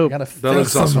 that is dope. That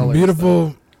looks awesome.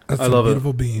 Beautiful. That's some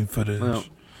beautiful beam footage. Yeah,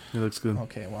 it looks good.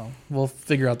 Okay, well, we'll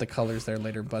figure out the colors there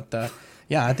later. But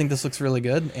yeah, I think this looks really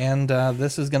good. And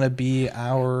this is going to be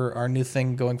our new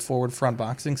thing going forward for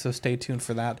unboxing. So stay tuned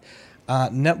for that.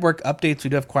 Network updates. We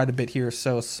do have quite a bit here.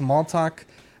 So Small Talk,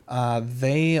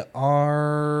 they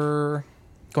are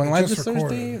going live this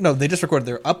Thursday. No, they just recorded.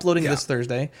 They're uploading this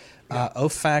Thursday.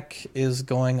 OFAC is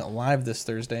going live this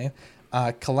Thursday.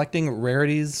 Collecting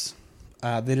Rarities,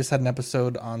 they just had an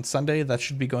episode on Sunday. That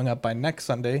should be going up by next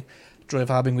Sunday. Joy of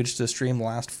Hobbing, we just did a stream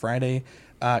last Friday.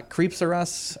 Creeps Are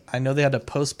Us, I know they had to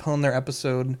postpone their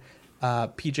episode.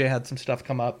 PJ had some stuff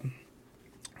come up.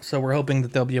 So we're hoping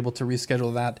that they'll be able to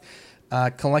reschedule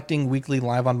that. Collecting Weekly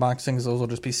live unboxings, those will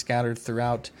just be scattered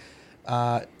throughout.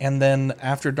 And then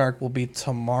After Dark will be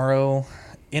tomorrow.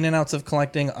 In and Outs of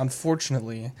Collecting,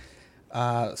 unfortunately,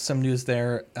 some news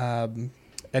there.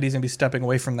 Eddie's going to be stepping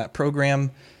away from that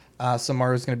program. So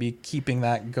Mario's going to be keeping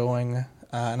that going.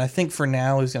 And I think for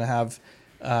now he's going to have,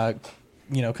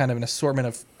 kind of an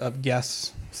assortment of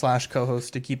guests /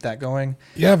 co-hosts to keep that going.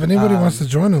 Yeah, if anybody wants to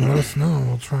join them, let us know.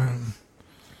 We'll try and...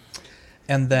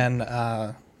 And then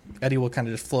Eddie will kind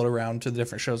of just float around to the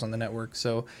different shows on the network.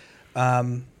 So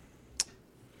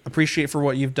appreciate for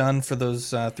what you've done for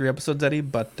those 3 episodes, Eddie.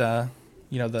 But, the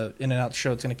In and Out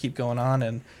show, it's going to keep going on.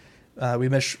 And we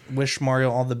wish Mario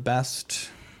all the best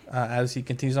as he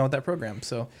continues on with that program.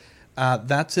 So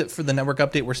that's it for the network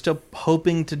update. We're still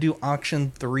hoping to do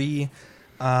Auction 3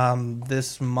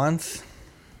 this month.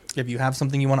 If you have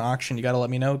something you want to auction, you got to let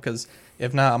me know, because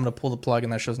if not, I'm going to pull the plug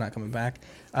and that show's not coming back.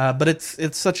 But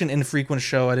it's such an infrequent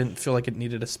show. I didn't feel like it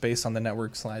needed a space on the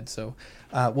network slide. So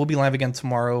we'll be live again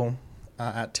tomorrow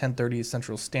at 10:30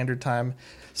 Central Standard Time.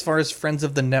 As far as friends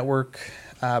of the network,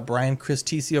 Brian Chris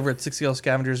TC over at 60L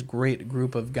Scavengers, great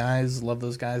group of guys. Love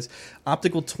those guys.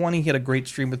 Optical 20, he had a great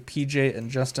stream with PJ and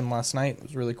Justin last night. It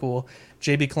was really cool.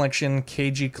 JB Collection,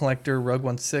 KG Collector,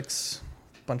 Rogue 16,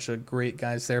 Bunch of great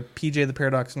guys there. PJ the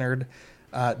Paradox Nerd,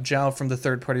 Jao from the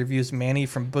Third Party Reviews, Manny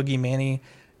from Boogie Manny,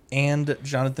 and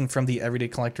Jonathan from the Everyday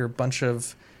Collector. Bunch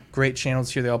of great channels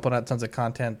here. They all put out tons of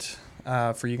content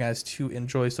for you guys to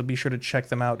enjoy. So be sure to check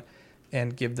them out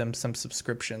and give them some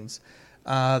subscriptions.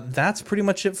 That's pretty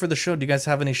much it for the show. Do you guys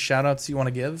have any shout outs you want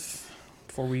to give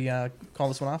before we call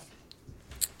this one off?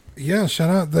 Yeah, shout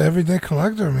out the Everyday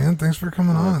Collector, man. Thanks for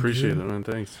coming on. I appreciate dude. it, man.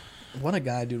 Thanks. What a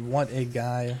guy, dude. What a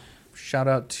guy. Shout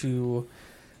out to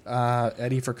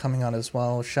Eddie for coming on as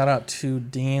well. Shout out to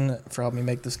Dean for helping me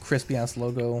make this crispy ass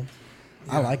logo.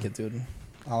 Yeah. I like it, dude.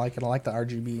 I like it. I like the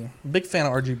RGB. Big fan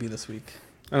of RGB this week.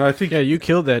 And I think you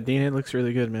killed that, Dean. It looks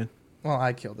really good, man. Well,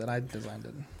 I killed it. I designed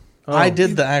it. Oh. I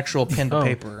did the actual pen to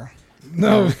paper.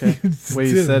 No, okay. The way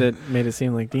you said it made it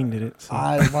seem like Dean did it.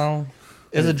 So.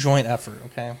 It's a joint effort,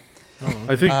 okay?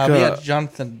 I think yeah,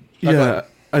 Jonathan.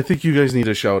 I think you guys need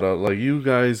a shout out. Like, you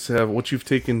guys have what you've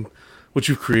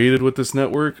created with this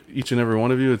network, each and every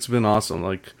one of you. It's been awesome.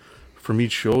 Like, from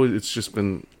each show, it's just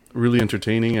been really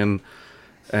entertaining,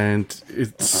 and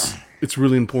it's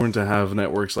really important to have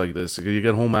networks like this. You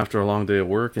get home after a long day of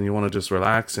work and you want to just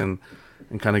relax and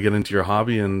kind of get into your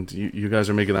hobby, and you guys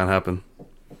are making that happen.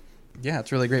 Yeah,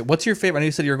 it's really great. What's your favorite? I know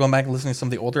you said you were going back and listening to some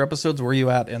of the older episodes. Where are you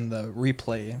at in the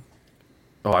replay?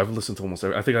 Oh, I've listened to almost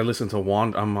every. I think I listened to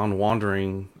I'm on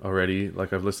Wandering already.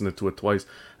 Like, I've listened to it twice.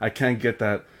 I can't get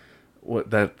that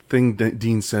thing that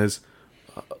Dean says.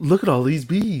 Look at all these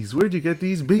bees. Where'd you get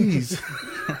these bees?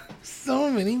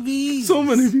 So many bees. So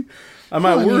many bees. I'm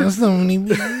at work. So many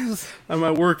bees. I'm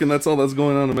at work, and that's all that's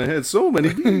going on in my head. So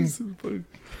many bees.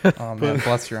 Oh man,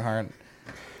 bless your heart.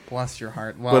 Bless your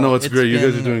heart. Well, but no, it's great. You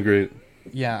guys are doing great.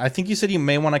 Yeah, I think you said you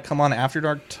may want to come on After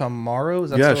Dark tomorrow. Is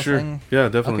that yeah, still sure. a thing? Yeah,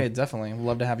 definitely. Okay, definitely. We'd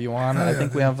love to have you on. I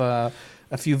think we have a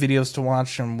few videos to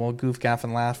watch, and we'll goof, gaff,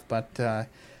 and laugh. But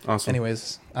awesome.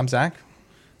 Anyways, I'm Zach.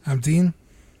 I'm Dean.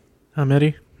 I'm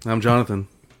Eddie. I'm Jonathan.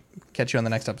 Catch you on the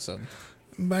next episode.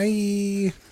 Bye.